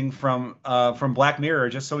Junipero thing from Black Mirror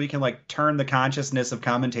just so we can turn the consciousness of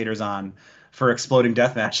commentators on for exploding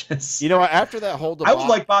death matches. After that whole debacle, I would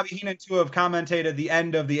like Bobby Heenan to have commentated the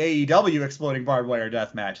end of the AEW exploding barbed wire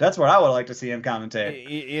death match. That's what I would like to see him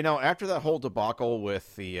commentate. After that whole debacle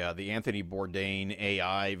with the Anthony Bourdain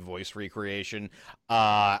AI voice recreation,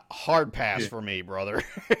 hard pass for me, brother.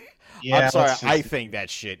 Yeah, I'm sorry. I think that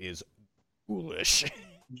shit is foolish.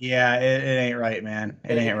 Yeah, it ain't right, man.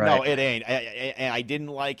 It ain't right. No, it ain't. I didn't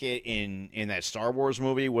like it in that Star Wars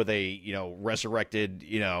movie where they resurrected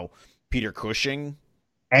Peter Cushing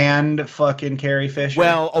and fucking Carrie Fisher.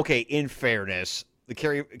 Well, okay. In fairness, the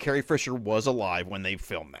Carrie Fisher was alive when they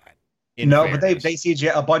filmed that. But they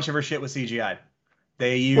CGI a bunch of her shit was CGI'd.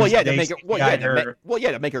 They used to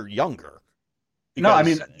make her younger. Because, no, I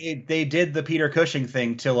mean they did the Peter Cushing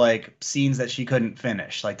thing to scenes that she couldn't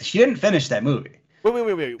finish. She didn't finish that movie.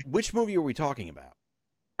 Wait. Which movie are we talking about?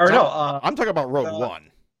 I'm talking about Rogue One.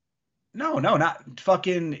 No, not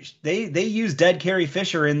fucking. They used dead Carrie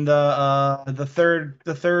Fisher in the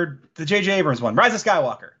J.J. Abrams one, Rise of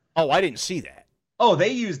Skywalker. Oh, I didn't see that. Oh, they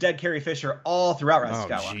used dead Carrie Fisher all throughout Rise of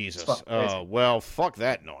Skywalker. Jesus. Oh, well, fuck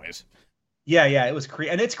that noise. Yeah, it was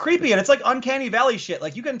creepy, and it's creepy, and it's uncanny valley shit.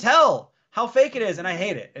 You can tell how fake it is, and I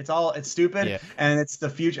hate it. It's stupid, and it's the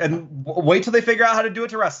future. And wait till they figure out how to do it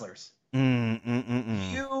to wrestlers.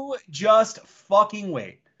 You just fucking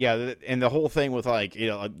wait. Yeah, and the whole thing with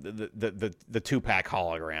the Tupac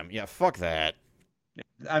hologram. Yeah, fuck that.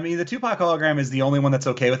 I mean, the Tupac hologram is the only one that's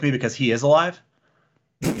okay with me because he is alive.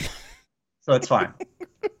 So it's fine.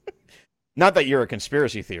 Not that you're a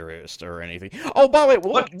conspiracy theorist or anything. Oh, by the way,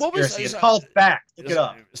 what was it's called fact? Look it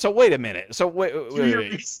up. So wait a minute. So wait.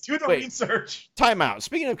 Do the research. Time out.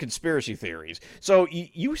 Speaking of conspiracy theories, so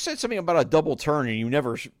you said something about a double turn and you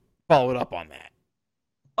never followed up on that.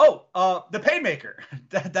 Oh, the Painmaker.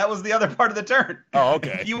 That was the other part of the turn. Oh,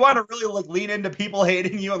 okay. If you want to really lean into people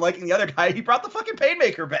hating you and liking the other guy, he brought the fucking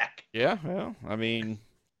Painmaker back. Yeah, well, I mean,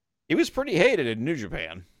 he was pretty hated in New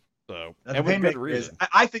Japan. So, and with good reason.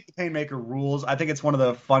 I think the Painmaker rules. I think it's one of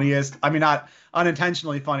the funniest. I mean, not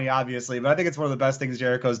unintentionally funny, obviously, but I think it's one of the best things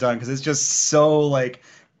Jericho's done because it's just so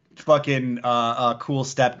fucking cool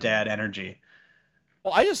stepdad energy.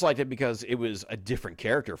 Well, I just liked it because it was a different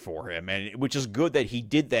character for him, and which is good that he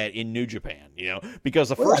did that in New Japan. Because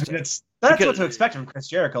the first that's what to expect from Chris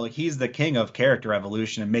Jericho. He's the king of character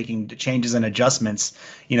evolution and making changes and adjustments.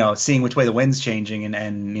 Seeing which way the wind's changing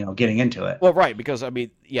and getting into it. Well, right, because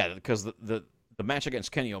because the match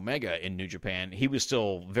against Kenny Omega in New Japan, he was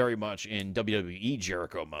still very much in WWE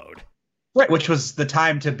Jericho mode. Right, which was the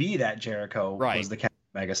time to be that Jericho. Right, was the Kenny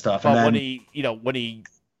Omega stuff. But when he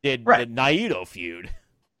did the Naito feud,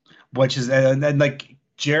 which is and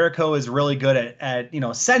Jericho is really good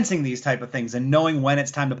at sensing these type of things and knowing when it's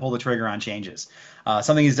time to pull the trigger on changes.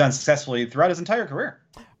 Something he's done successfully throughout his entire career.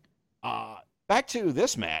 Back to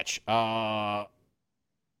this match. Violence.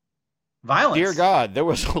 Dear God, there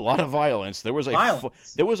was a lot of violence. There was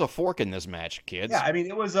a fork in this match, kids. Yeah, I mean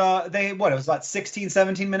it was it was about 16,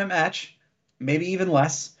 17 minute match, maybe even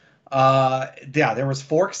less. There was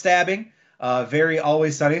fork stabbing. Very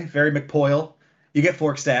Always Sunny, very McPoyle. You get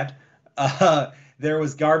fork stabbed. There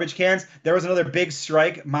was garbage cans. There was another big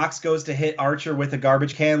strike. Mox goes to hit Archer with a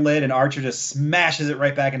garbage can lid, and Archer just smashes it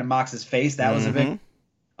right back into Mox's face. That was a big.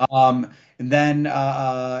 And then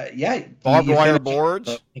barbed wire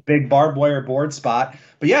boards. A big barbed wire board spot.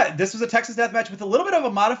 But yeah, this was a Texas death match with a little bit of a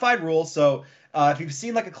modified rule. So if you've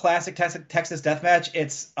seen a classic Texas death match,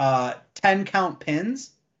 it's 10 count pins,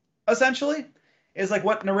 essentially. Is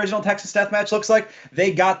what an original Texas deathmatch looks like.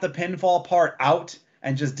 They got the pinfall part out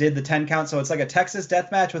and just did the 10 count. So it's a Texas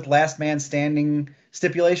deathmatch with last man standing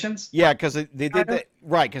stipulations. Yeah, because they did that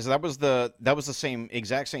right. Because that was the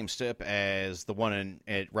exact same stip as the one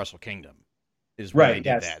at Wrestle Kingdom. is when they Right. did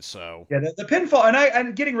Yes. that. So Yeah. The pinfall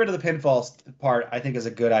and getting rid of the pinfall part, I think, is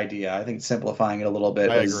a good idea. I think simplifying it a little bit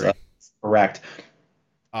I was agree. correct.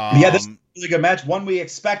 But yeah, this is Um, a really good match. One we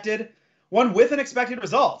expected, one with an expected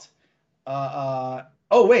result.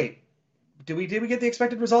 Oh wait, did we get the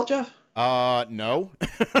expected result, Jeff? no. No,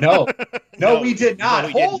 no, No, we did no, not.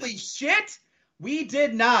 we didn't. Holy shit, we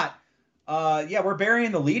did not. Yeah, we're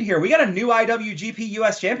burying the lead here. We got a new IWGP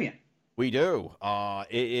US champion. We do.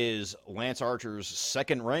 It is Lance Archer's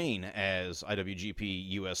second reign as IWGP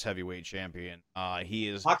US Heavyweight Champion. He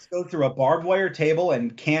is Fox goes through a barbed wire table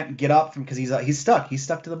and can't get up from because he's stuck. He's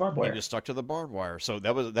stuck to the barbed he wire. was stuck to the barbed wire, so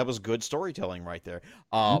that was good storytelling right there.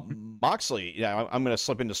 Mhm. Moxley, yeah, I'm going to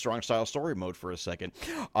slip into strong style story mode for a second.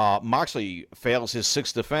 Moxley fails his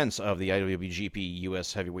sixth defense of the IWGP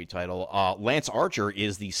US Heavyweight title. Lance Archer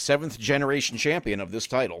is the seventh generation champion of this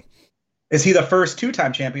title. Is he the first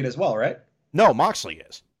two-time champion as well, right? No, Moxley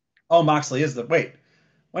is. Oh, Moxley is the wait.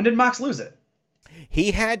 When did Mox lose it?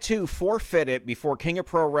 He had to forfeit it before King of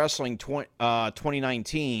Pro Wrestling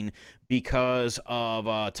 2019 because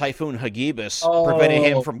of Typhoon Hagibis prevented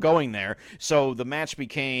him from going there. So the match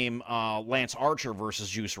became Lance Archer versus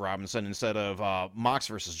Juice Robinson instead of Mox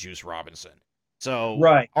versus Juice Robinson. So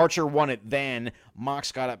Right. Archer won it then.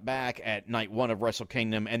 Mox got it back at night 1 of Wrestle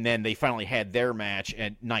Kingdom, and then they finally had their match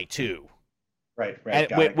at night 2. Right.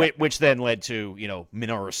 Which then led to,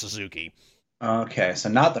 Minoru Suzuki. Okay, so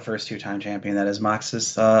not the first two-time champion. That is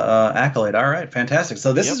Mox's accolade. All right, fantastic.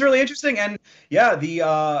 So this is really interesting, and yeah,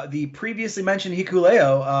 the previously mentioned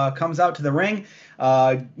Hikuleo comes out to the ring.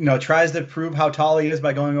 Tries to prove how tall he is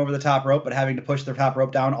by going over the top rope, but having to push the top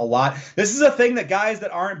rope down a lot. This is a thing that guys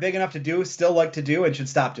that aren't big enough to do still like to do and should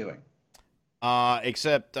stop doing.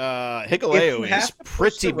 Except Hikuleo is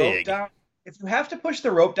pretty big. If you have to push the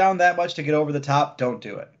rope down that much to get over the top, don't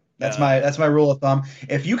do it. That's my rule of thumb.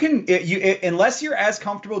 If you can, unless you're as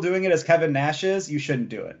comfortable doing it as Kevin Nash is, you shouldn't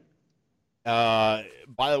do it.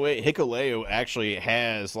 By the way, Hikuleo actually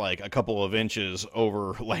has like a couple of inches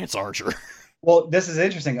over Lance Archer. Well, this is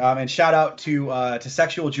interesting. And shout out to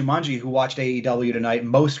Sexual Jumanji who watched AEW tonight,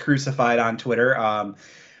 most crucified on Twitter.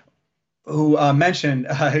 Who mentioned,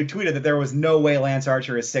 who tweeted that there was no way Lance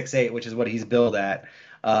Archer is 6'8", which is what he's billed at.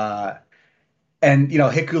 And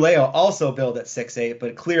Hikuleo also billed at 6'8",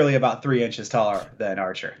 but clearly about 3 inches taller than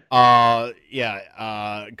Archer. Kazuchika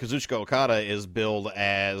Okada is billed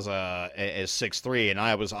as 6'3", and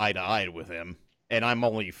I was eye to eye with him, and I'm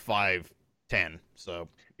only 5'10", so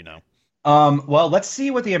Well, let's see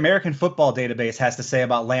what the American Football Database has to say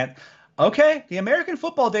about Lance. Okay, the American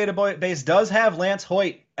Football Database does have Lance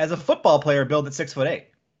Hoyt as a football player billed at 6'8".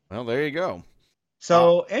 Well, there you go.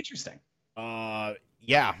 So interesting.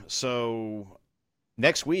 Yeah. So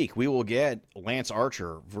next week we will get Lance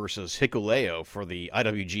Archer versus Hikuleo for the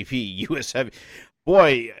IWGP US Heavy.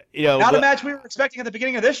 Boy, not a match we were expecting at the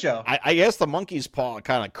beginning of this show. I guess the monkey's paw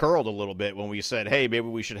kind of curled a little bit when we said, "Hey, maybe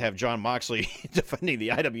we should have Jon Moxley defending the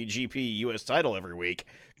IWGP US title every week."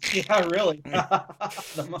 Yeah, really.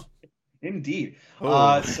 Indeed.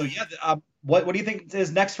 What do you think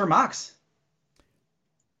is next for Mox?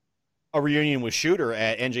 A reunion with Shooter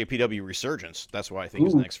at NJPW Resurgence. That's what I think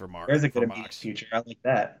is next for Mox. There's a good future. I like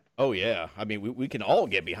that. Oh yeah, I mean we can all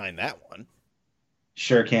get behind that one.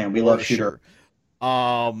 Sure can. We love Shooter.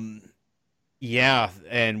 Yeah,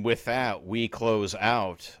 and with that we close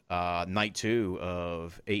out night 2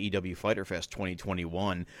 of AEW Fyter Fest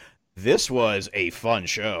 2021. This was a fun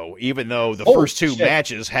show, even though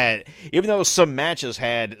some matches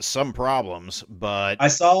had some problems, but I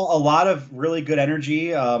saw a lot of really good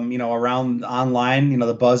energy, around online,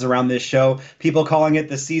 the buzz around this show, people calling it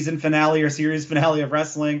the season finale or series finale of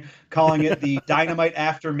wrestling, calling it the Dynamite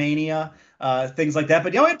After Mania, things like that.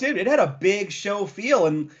 But, it had a big show feel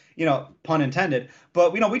and, pun intended.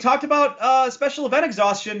 But, we talked about special event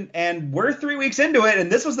exhaustion, and we're 3 weeks into it,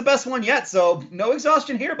 and this was the best one yet. So no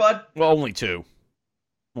exhaustion here, bud. Well, only 2.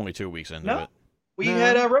 Only 2 weeks into it. We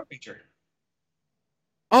had a Road Rager.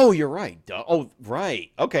 Oh, you're right. Oh,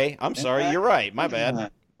 right. Okay, I'm sorry. You're right. My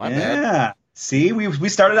bad. My bad. See, we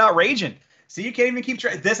started out raging. See, you can't even keep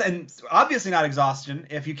track. This, and obviously not exhaustion,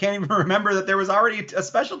 if you can't even remember that there was already a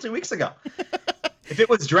special 2 weeks ago. If it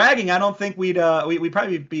was dragging, I don't think we'd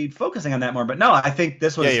probably be focusing on that more. But no, I think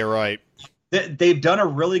this was. Yeah, you're right. They've done a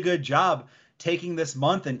really good job taking this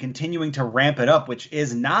month and continuing to ramp it up, which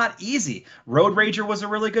is not easy. Road Rager was a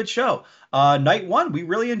really good show. Night 1, we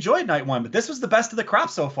really enjoyed Night 1, but this was the best of the crop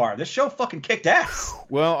so far. This show fucking kicked ass.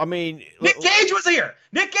 Well, I mean, Nick Gage was here.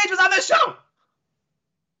 Nick Gage was on this show.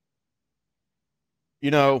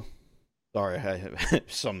 Sorry,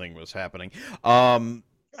 something was happening.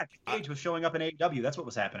 Yeah, Cage was showing up in AEW. That's what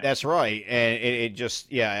was happening. That's right, and it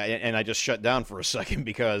just and I just shut down for a second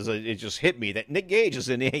because it just hit me that Nick Gage is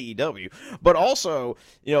in AEW. But also,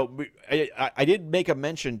 I did make a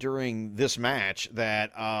mention during this match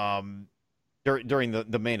that during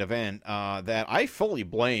the main event that I fully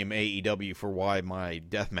blame AEW for why my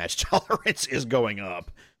deathmatch tolerance is going up.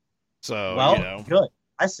 So well, good.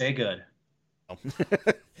 I say good.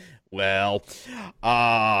 Well,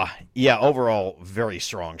 yeah, overall, very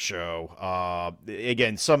strong show.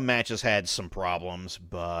 Again, some matches had some problems,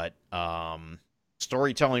 but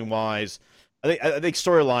storytelling-wise, I think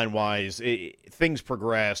storyline-wise, things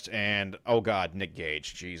progressed, and oh god, Nick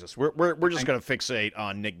Gage, Jesus, we're just gonna fixate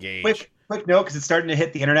on Nick Gage. Quick note, because it's starting to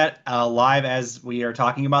hit the internet live as we are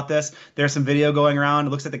talking about this. There's some video going around. It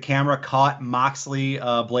looks like the camera caught Moxley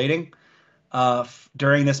blading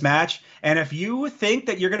during this match. And if you think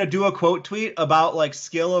that you're going to do a quote tweet about like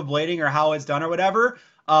skill of blading or how it's done or whatever,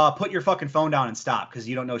 put your fucking phone down and stop because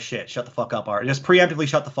you don't know shit. Shut the fuck up, Art. Just preemptively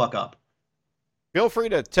shut the fuck up. Feel free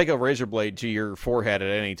to take a razor blade to your forehead at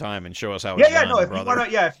any time and show us how it's done, no, if brother.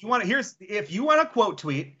 you want to, if you want to quote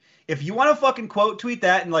tweet, if you want to fucking quote tweet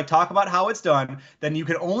that and like talk about how it's done, then you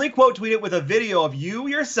can only quote tweet it with a video of you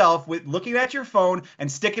yourself with looking at your phone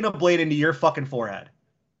and sticking a blade into your fucking forehead.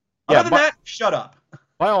 Other than that, shut up.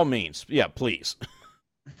 By all means, yeah, please.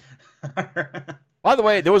 By the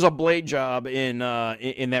way, there was a blade job in that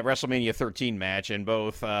WrestleMania 13 match, and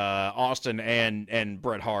both Austin and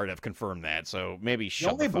Bret Hart have confirmed that. So maybe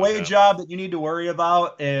shut the fuck up. The only blade job that you need to worry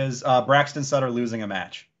about is Braxton Sutter losing a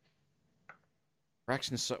match.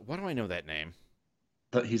 Braxton Sutter. Why do I know that name?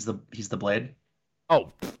 He's the Blade.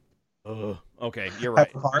 Oh, okay, you're right.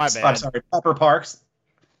 Pepper Parks. My bad. I'm sorry, Pepper Parks.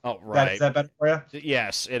 Oh, right. Is that better for you?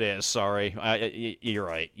 Yes, it is. Sorry. You're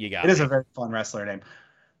right. You got me. It is a very fun wrestler name.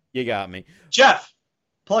 You got me. Jeff,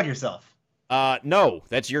 plug yourself. No,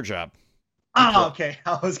 that's your job. Oh, okay.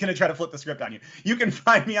 I was going to try to flip the script on you. You can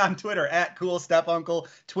find me on Twitter at CoolStepUncle,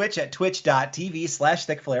 Twitch at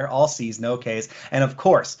twitch.tv/thickflare, all C's, no K's. And of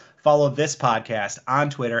course, follow this podcast on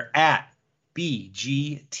Twitter at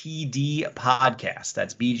BGTD Podcast.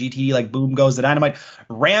 That's BGTD like boom goes the dynamite.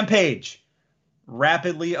 Rampage.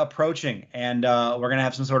 Rapidly approaching, and we're gonna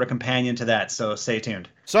have some sort of companion to that, so stay tuned.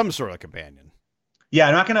 Some sort of companion. Yeah,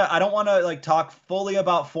 I don't want to like talk fully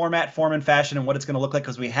about format, form, and fashion and what it's gonna look like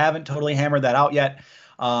because we haven't totally hammered that out yet.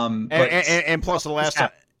 And plus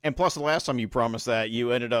the last time you promised that,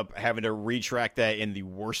 you ended up having to retract that in the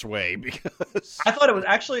worst way because I thought it was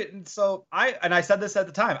actually I said this at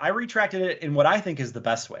the time. I retracted it in what I think is the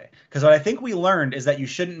best way because what I think we learned is that you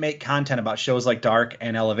shouldn't make content about shows like Dark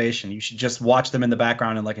and Elevation. You should just watch them in the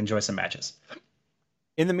background and like enjoy some matches.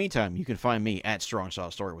 In the meantime, you can find me at Strong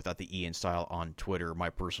Style Story without the E in style on Twitter, my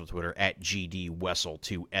personal Twitter at GDWessel,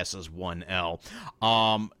 2 S's, 1 L.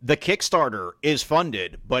 The Kickstarter is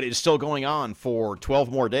funded, but it's still going on for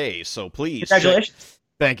 12 more days, so please. Congratulations.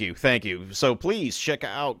 Thank you. So please check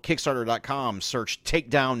out Kickstarter.com, search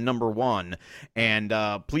Takedown Number 1, and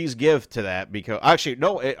please give to that because actually,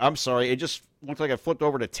 no, I'm sorry, it just looked like I flipped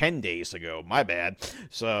over to 10 days ago. My bad.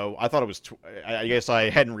 So I thought it was, I guess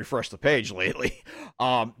I hadn't refreshed the page lately.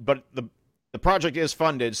 But the project is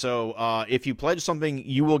funded, so if you pledge something,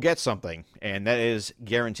 you will get something, and that is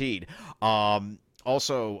guaranteed.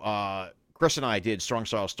 Also, Chris and I did Strong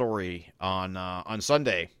Style Story on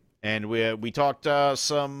Sunday. And we talked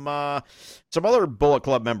some other Bullet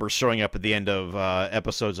Club members showing up at the end of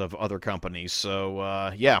episodes of other companies.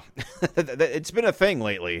 So yeah, it's been a thing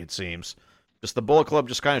lately. It seems just the Bullet Club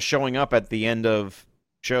just kind of showing up at the end of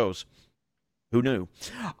shows. Who knew?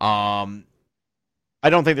 I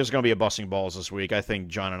don't think there's going to be a busting balls this week. I think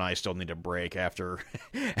John and I still need a break after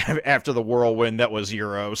the whirlwind that was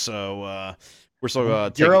Euro. So. We're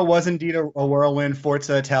still Euro was indeed a whirlwind,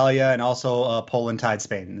 Forza Italia, and also Poland tied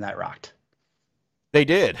Spain, and that rocked. They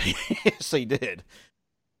did. Yes, they did.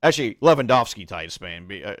 Actually, Lewandowski tied Spain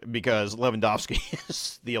because Lewandowski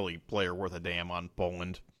is the only player worth a damn on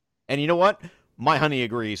Poland. And you know what? My honey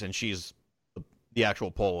agrees, and she's the actual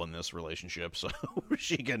Pole in this relationship, so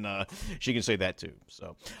she can say that too.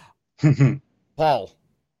 So, Paul,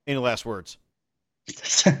 any last words?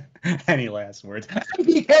 Any last words?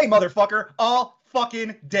 Hey, motherfucker, all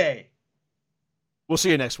fucking day. We'll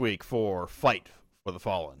see you next week for Fight for the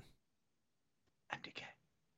Fallen. MDK.